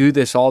 We do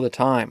this all the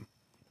time.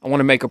 I want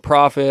to make a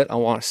profit. I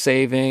want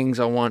savings.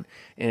 I want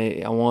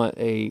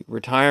a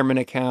retirement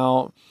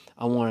account.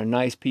 I want a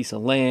nice piece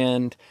of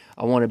land.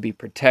 I want to be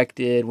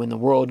protected when the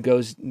world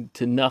goes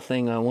to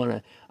nothing. I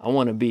want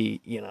to be,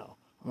 I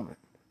want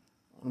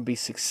to be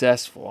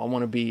successful. I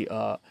want to be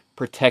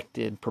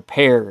protected,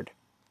 prepared.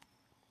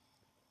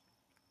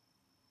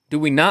 Do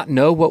we not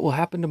know what will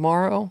happen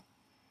tomorrow?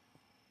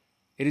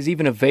 It is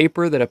even a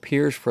vapor that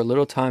appears for a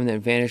little time and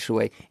then vanishes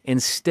away.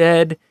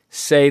 Instead,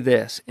 say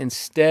this.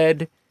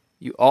 Instead,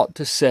 you ought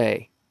to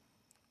say,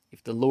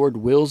 if the Lord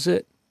wills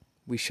it,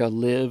 we shall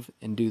live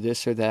and do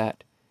this or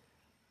that.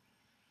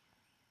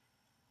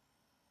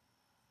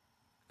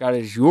 God,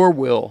 it is your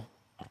will.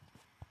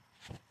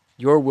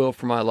 your will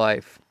for my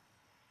life.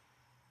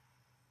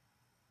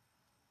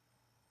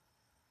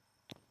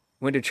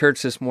 Went to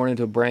church this morning,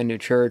 to a brand new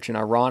church, and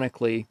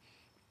ironically,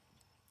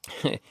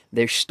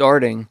 they're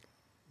starting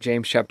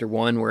James chapter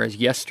 1, whereas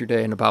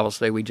yesterday in the Bible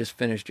study we just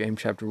finished James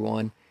chapter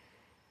 1.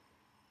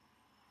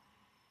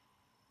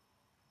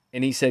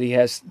 And he said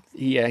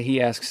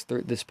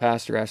this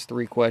pastor asks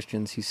 3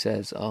 questions. He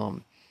says,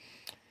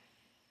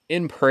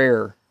 in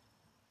prayer,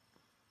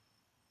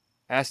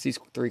 ask these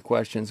 3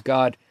 questions.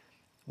 God,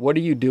 what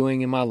are you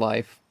doing in my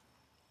life?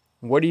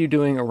 What are you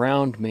doing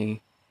around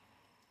me?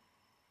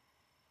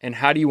 And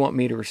how do you want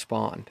me to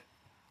respond?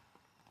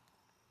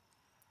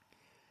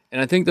 And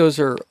I think those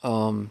are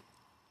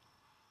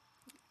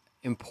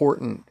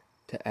important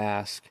to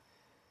ask.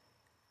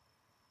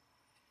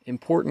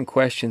 Important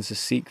questions to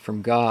seek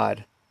from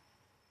God.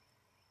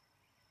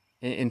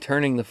 In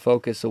turning the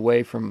focus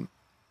away from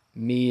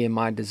me and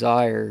my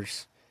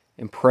desires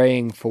and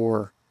praying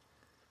for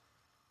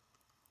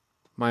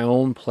my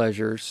own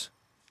pleasures.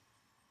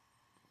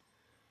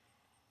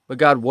 But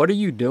God, what are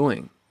you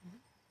doing?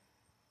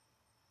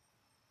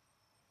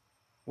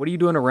 What are you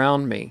doing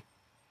around me?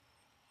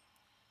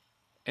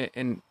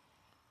 And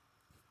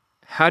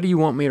how do you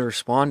want me to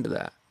respond to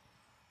that?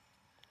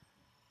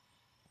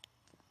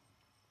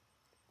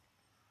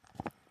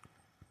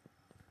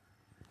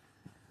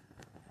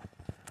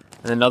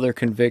 And another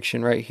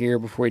conviction right here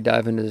before we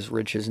dive into this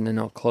riches, and then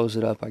I'll close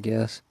it up, I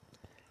guess.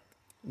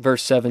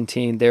 Verse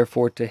 17,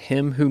 therefore to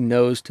him who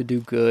knows to do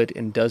good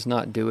and does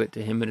not do it,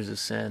 to him it is a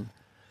sin.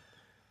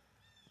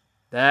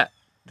 That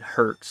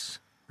hurts.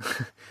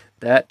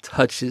 That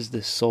touches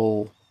the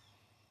soul.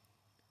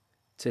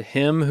 To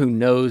him who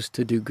knows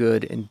to do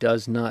good and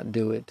does not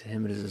do it, to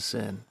him it is a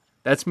sin.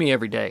 That's me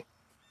every day.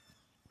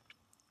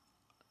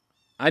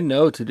 I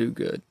know to do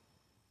good.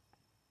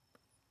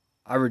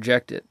 I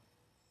reject it.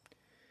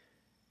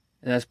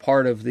 And that's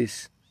part of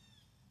this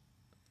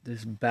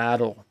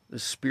battle,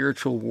 this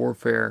spiritual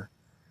warfare.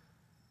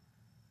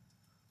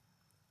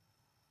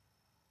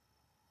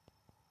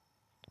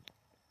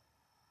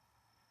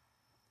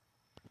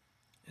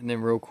 And then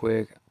real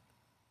quick,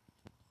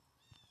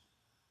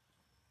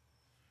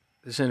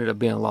 this ended up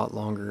being a lot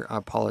longer. I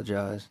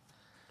apologize.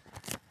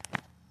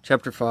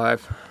 Chapter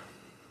 5.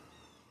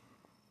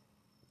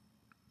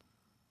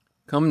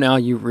 Come now,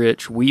 you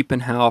rich, weep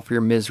and howl for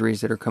your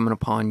miseries that are coming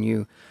upon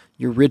you.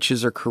 Your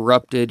riches are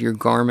corrupted, your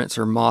garments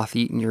are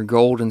moth-eaten, your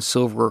gold and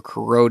silver are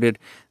corroded.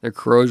 Their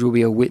corrosion will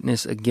be a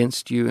witness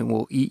against you and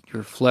will eat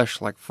your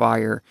flesh like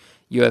fire.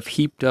 You have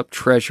heaped up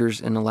treasures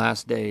in the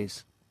last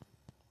days.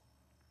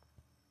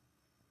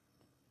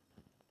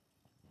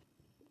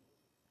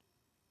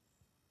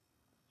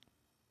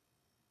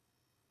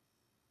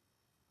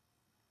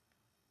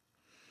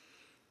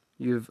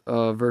 You've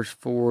verse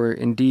 4,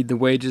 indeed the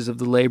wages of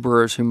the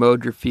laborers who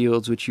mowed your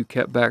fields, which you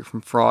kept back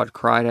from fraud,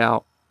 cried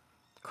out.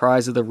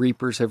 Cries of the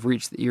reapers have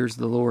reached the ears of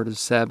the Lord of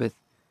Sabbath.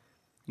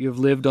 You have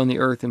lived on the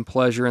earth in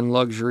pleasure and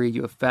luxury.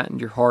 You have fattened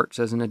your hearts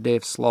as in a day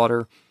of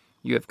slaughter.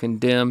 You have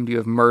condemned, you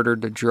have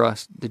murdered the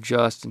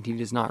just, and he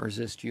does not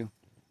resist you.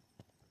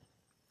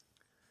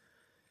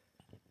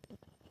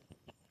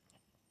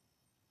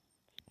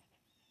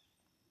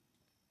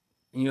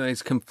 You know,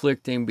 it's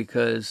conflicting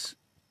because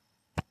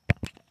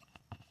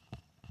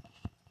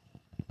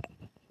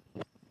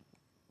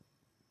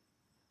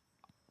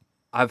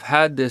I've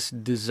had this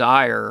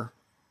desire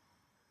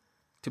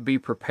to be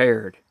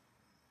prepared.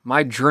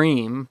 My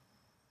dream,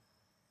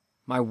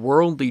 my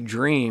worldly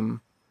dream,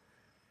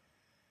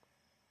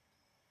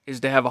 is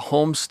to have a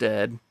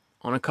homestead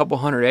on a couple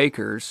 100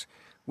 acres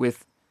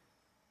with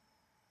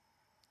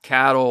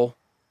cattle,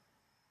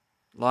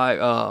 like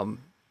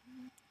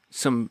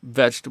some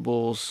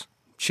vegetables,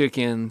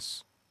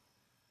 chickens,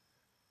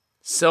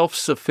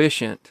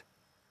 self-sufficient,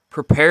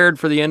 prepared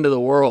for the end of the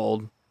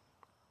world.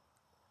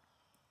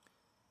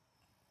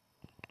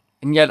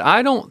 And yet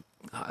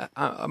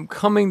I'm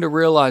coming to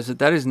realize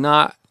that is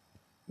not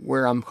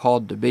where I'm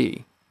called to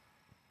be.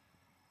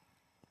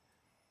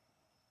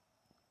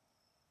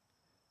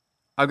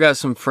 I've got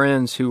some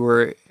friends who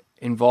were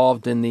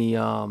involved in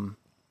the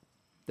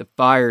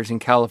fires in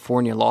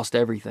California, lost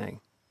everything.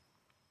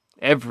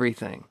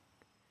 Everything.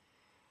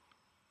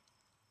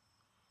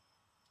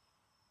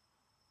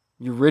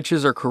 Your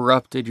riches are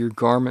corrupted, your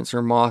garments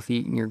are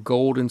moth-eaten, your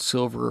gold and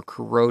silver are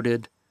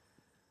corroded.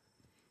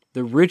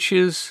 The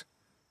riches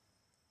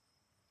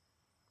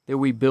that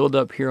we build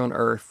up here on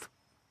earth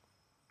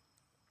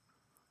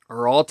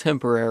are all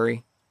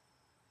temporary.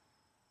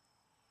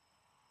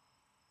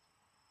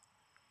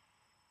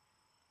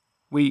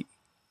 We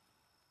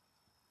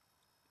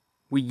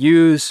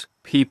use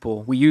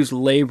people, we use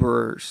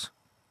laborers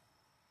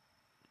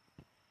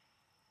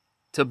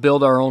to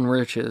build our own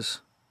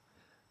riches.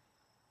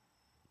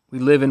 We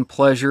live in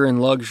pleasure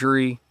and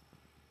luxury.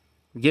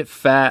 We get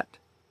fat.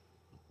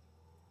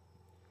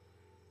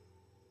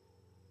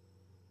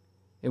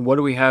 And what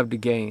do we have to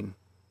gain?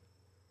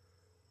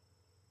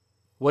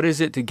 What is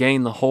it to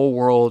gain the whole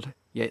world,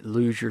 yet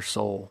lose your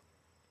soul?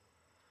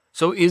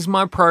 So is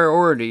my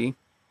priority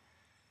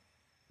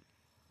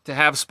to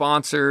have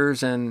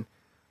sponsors and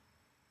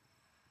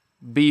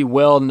be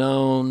well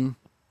known,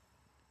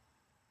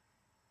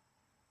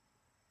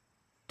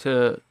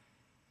 to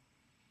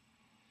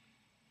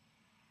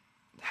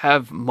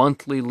have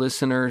monthly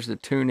listeners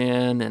that tune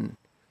in and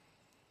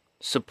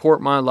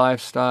support my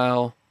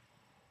lifestyle?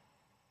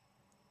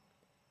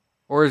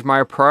 Or is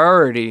my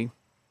priority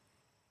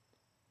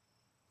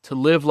to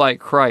live like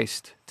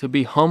Christ, to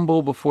be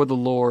humble before the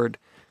Lord,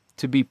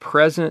 to be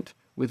present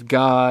with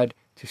God,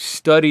 to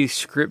study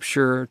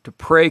Scripture, to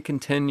pray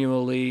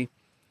continually,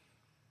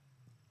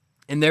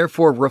 and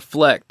therefore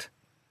reflect,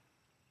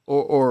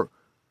 or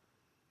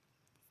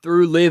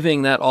through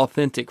living that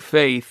authentic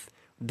faith,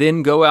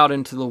 then go out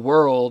into the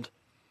world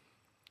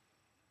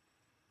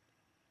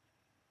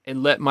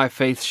and let my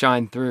faith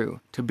shine through,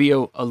 to be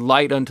a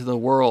light unto the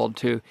world,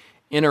 to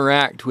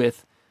interact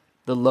with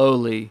the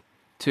lowly,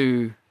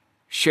 to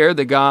share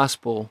the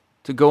gospel,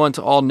 to go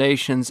into all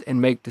nations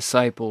and make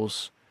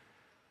disciples,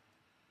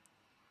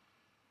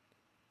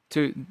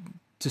 to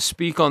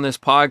speak on this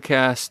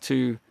podcast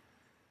to,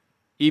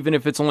 even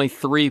if it's only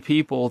 3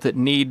 people that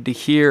need to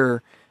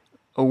hear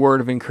a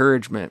word of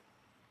encouragement.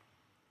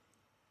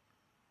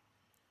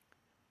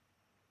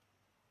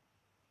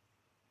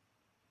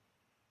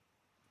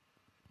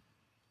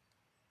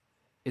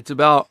 It's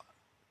about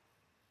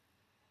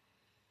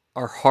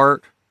our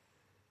heart,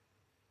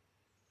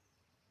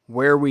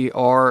 where we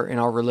are in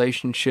our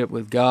relationship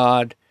with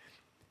God,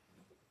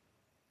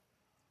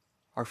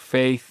 our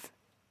faith.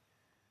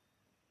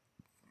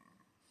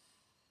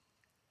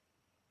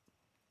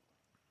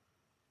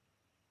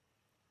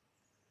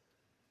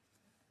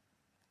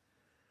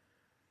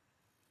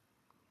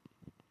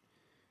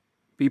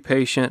 Be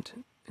patient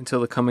until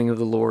the coming of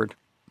the Lord.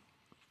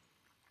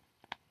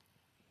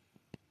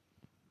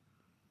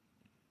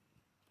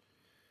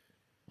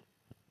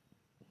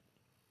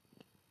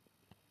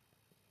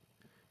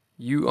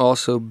 You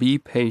also be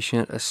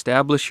patient.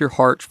 Establish your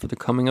hearts, for the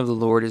coming of the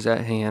Lord is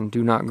at hand.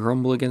 Do not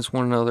grumble against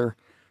one another,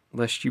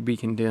 lest you be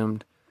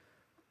condemned.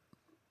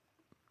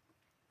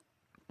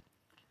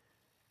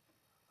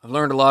 I've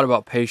learned a lot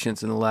about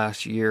patience in the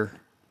last year.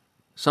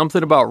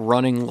 Something about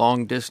running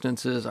long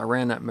distances. I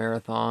ran that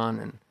marathon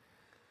and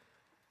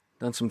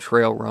done some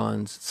trail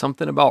runs.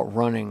 Something about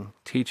running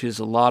teaches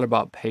a lot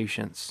about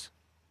patience.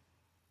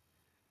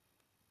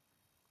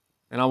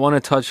 And I want to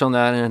touch on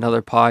that in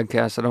another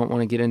podcast. I don't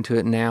want to get into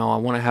it now. I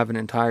want to have an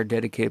entire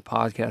dedicated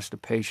podcast to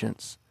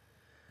patience.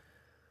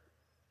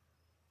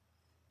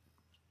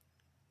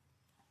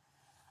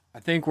 I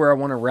think where I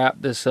want to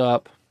wrap this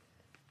up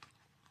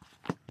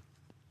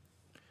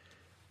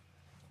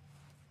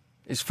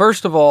is,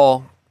 first of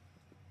all,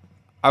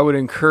 I would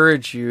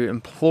encourage you,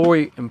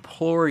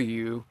 implore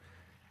you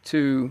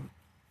to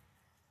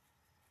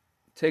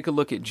take a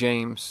look at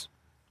James.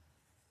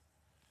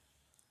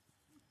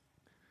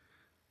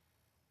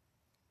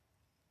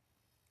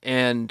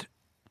 And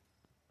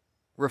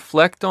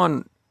reflect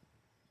on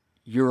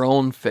your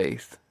own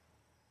faith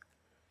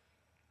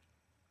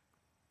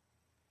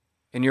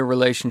and your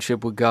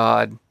relationship with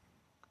God.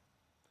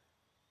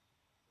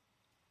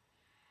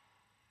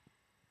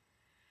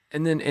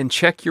 And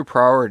check your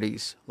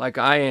priorities, like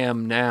I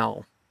am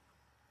now.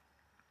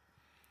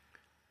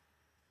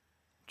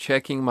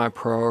 Checking my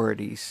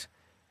priorities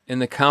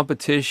and the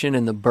competition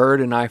and the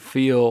burden I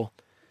feel.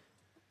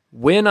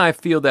 When I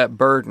feel that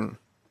burden,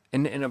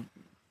 and a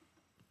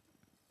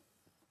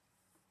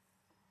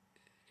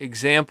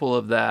example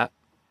of that,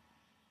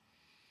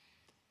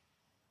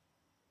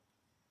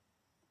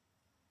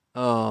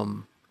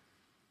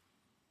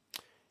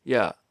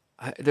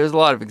 there's a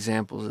lot of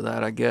examples of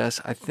that, I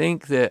guess. I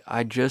think that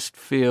I just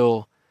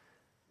feel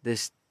the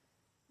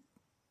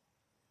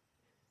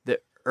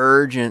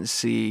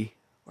urgency,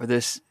 or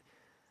this.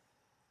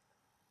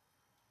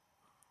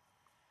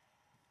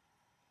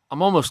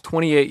 I'm almost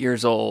 28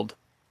 years old.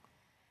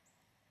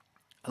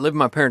 I live in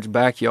my parents'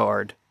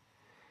 backyard.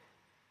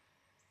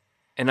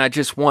 And I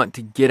just want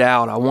to get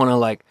out. I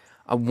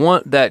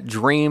want that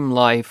dream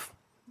life,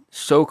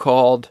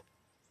 so-called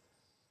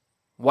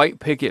white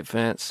picket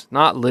fence,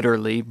 not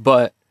literally,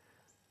 but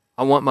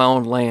I want my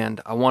own land.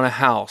 I want a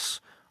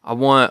house. I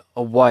want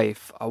a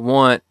wife. I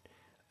want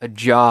a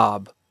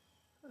job,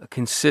 a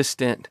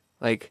consistent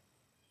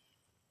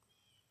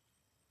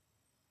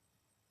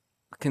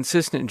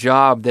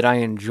job that I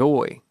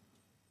enjoy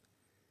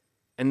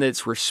and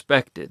that's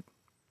respected.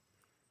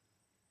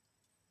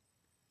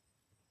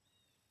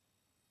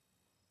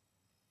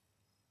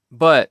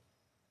 But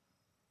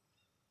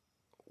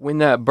when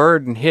that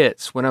burden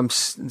hits, when I'm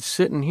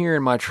sitting here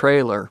in my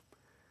trailer,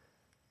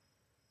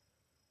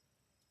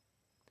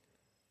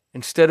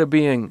 instead of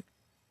being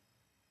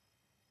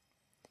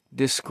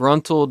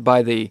disgruntled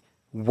by the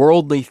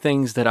worldly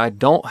things that I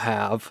don't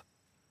have,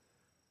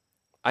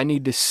 I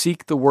need to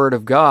seek the Word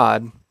of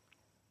God,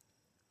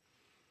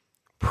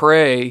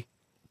 pray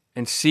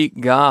and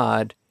seek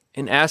God,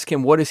 and ask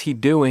Him, what is He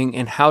doing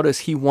and how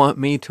does He want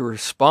me to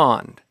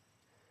respond?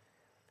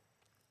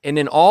 And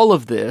in all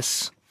of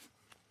this,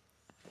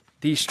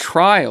 these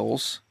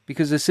trials,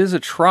 because this is a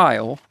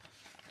trial,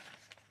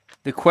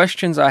 The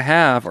questions I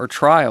have are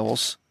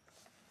trials.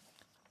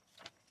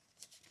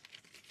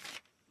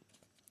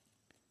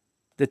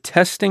 The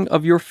testing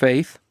of your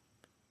faith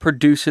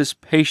produces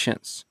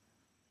patience.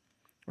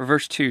 Or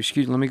verse 2,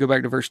 let me go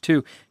back to verse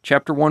 2.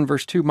 Chapter 1,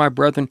 verse 2, my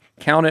brethren,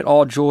 count it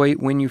all joy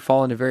when you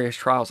fall into various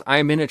trials. I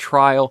am in a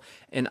trial,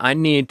 and I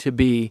need to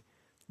be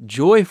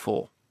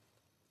joyful,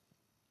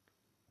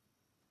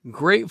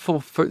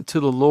 grateful to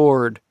the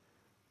Lord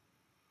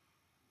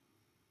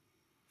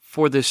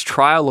for this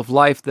trial of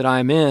life that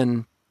I'm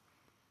in,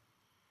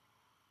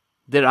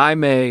 that I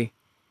may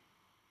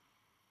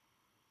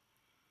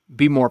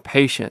be more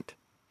patient,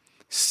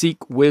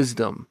 seek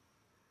wisdom,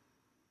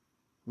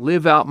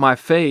 live out my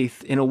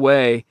faith in a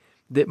way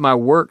that my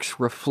works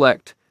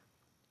reflect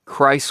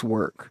Christ's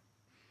work,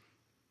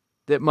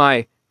 that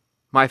my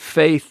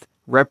faith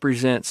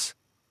represents,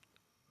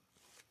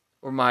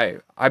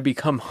 or I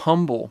become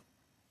humble,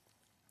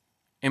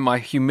 and my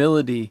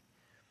humility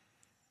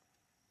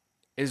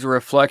is a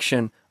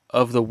reflection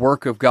of the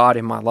work of God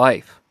in my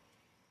life.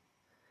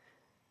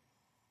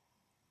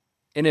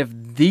 And if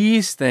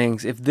this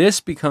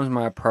becomes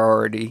my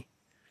priority,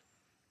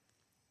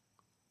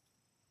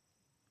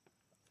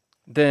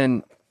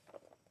 then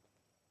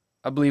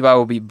I believe I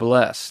will be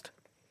blessed.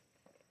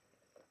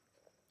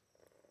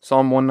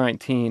 Psalm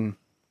 119,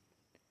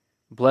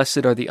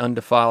 blessed are the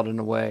undefiled in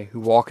the way who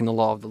walk in the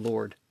law of the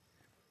Lord.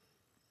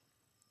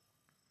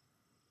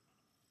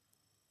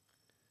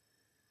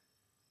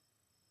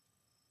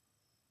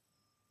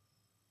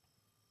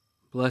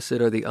 Blessed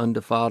are the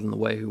undefiled in the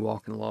way who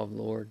walk in the law of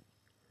the Lord.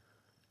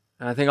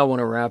 And I think I want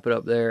to wrap it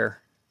up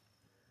there.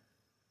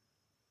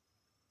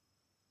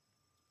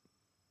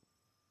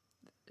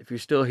 If you're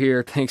still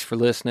here, thanks for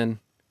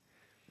listening.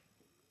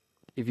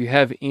 If you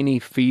have any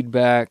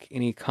feedback,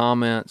 any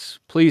comments,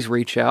 please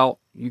reach out.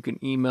 You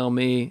can email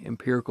me,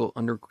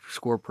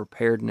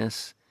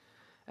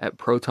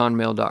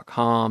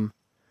 empirical_preparedness@protonmail.com.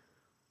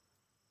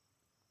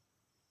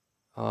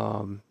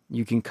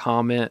 You can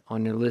comment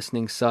on your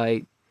listening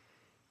site.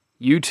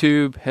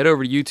 YouTube, head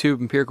over to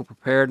YouTube, Empirical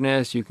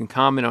Preparedness. You can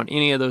comment on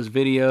any of those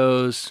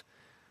videos.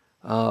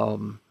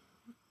 You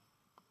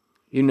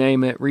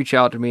name it. Reach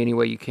out to me any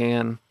way you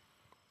can.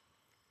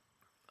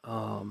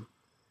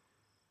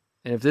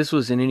 And if this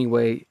was in any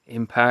way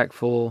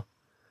impactful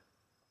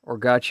or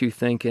got you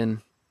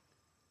thinking,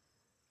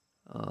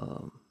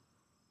 I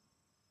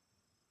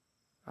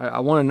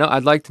want to know.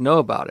 I'd like to know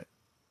about it.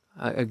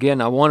 I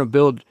want to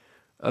build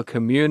a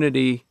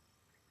community.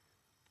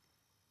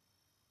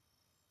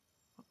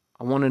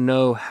 I want to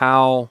know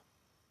how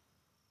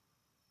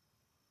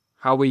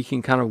we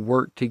can kind of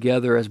work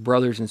together as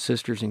brothers and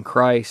sisters in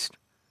Christ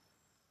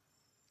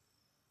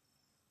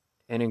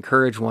and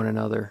encourage one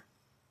another.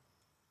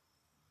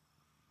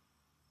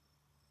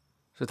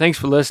 So thanks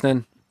for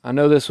listening. I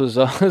know this was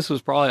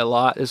probably a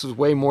lot. This was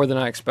way more than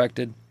I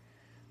expected.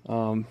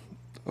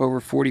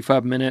 Over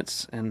 45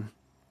 minutes, and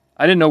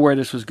I didn't know where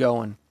this was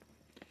going.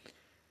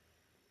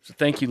 So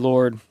thank you,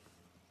 Lord.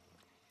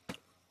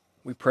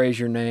 We praise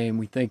your name.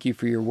 We thank you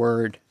for your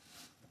word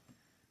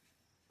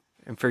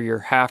and for your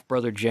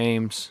half-brother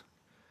James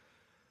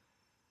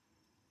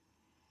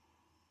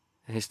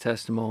and his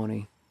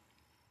testimony.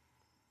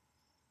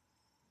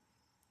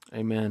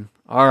 Amen.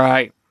 All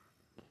right.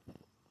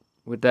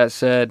 With that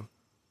said,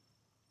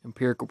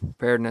 Empirical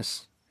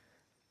Preparedness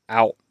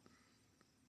out.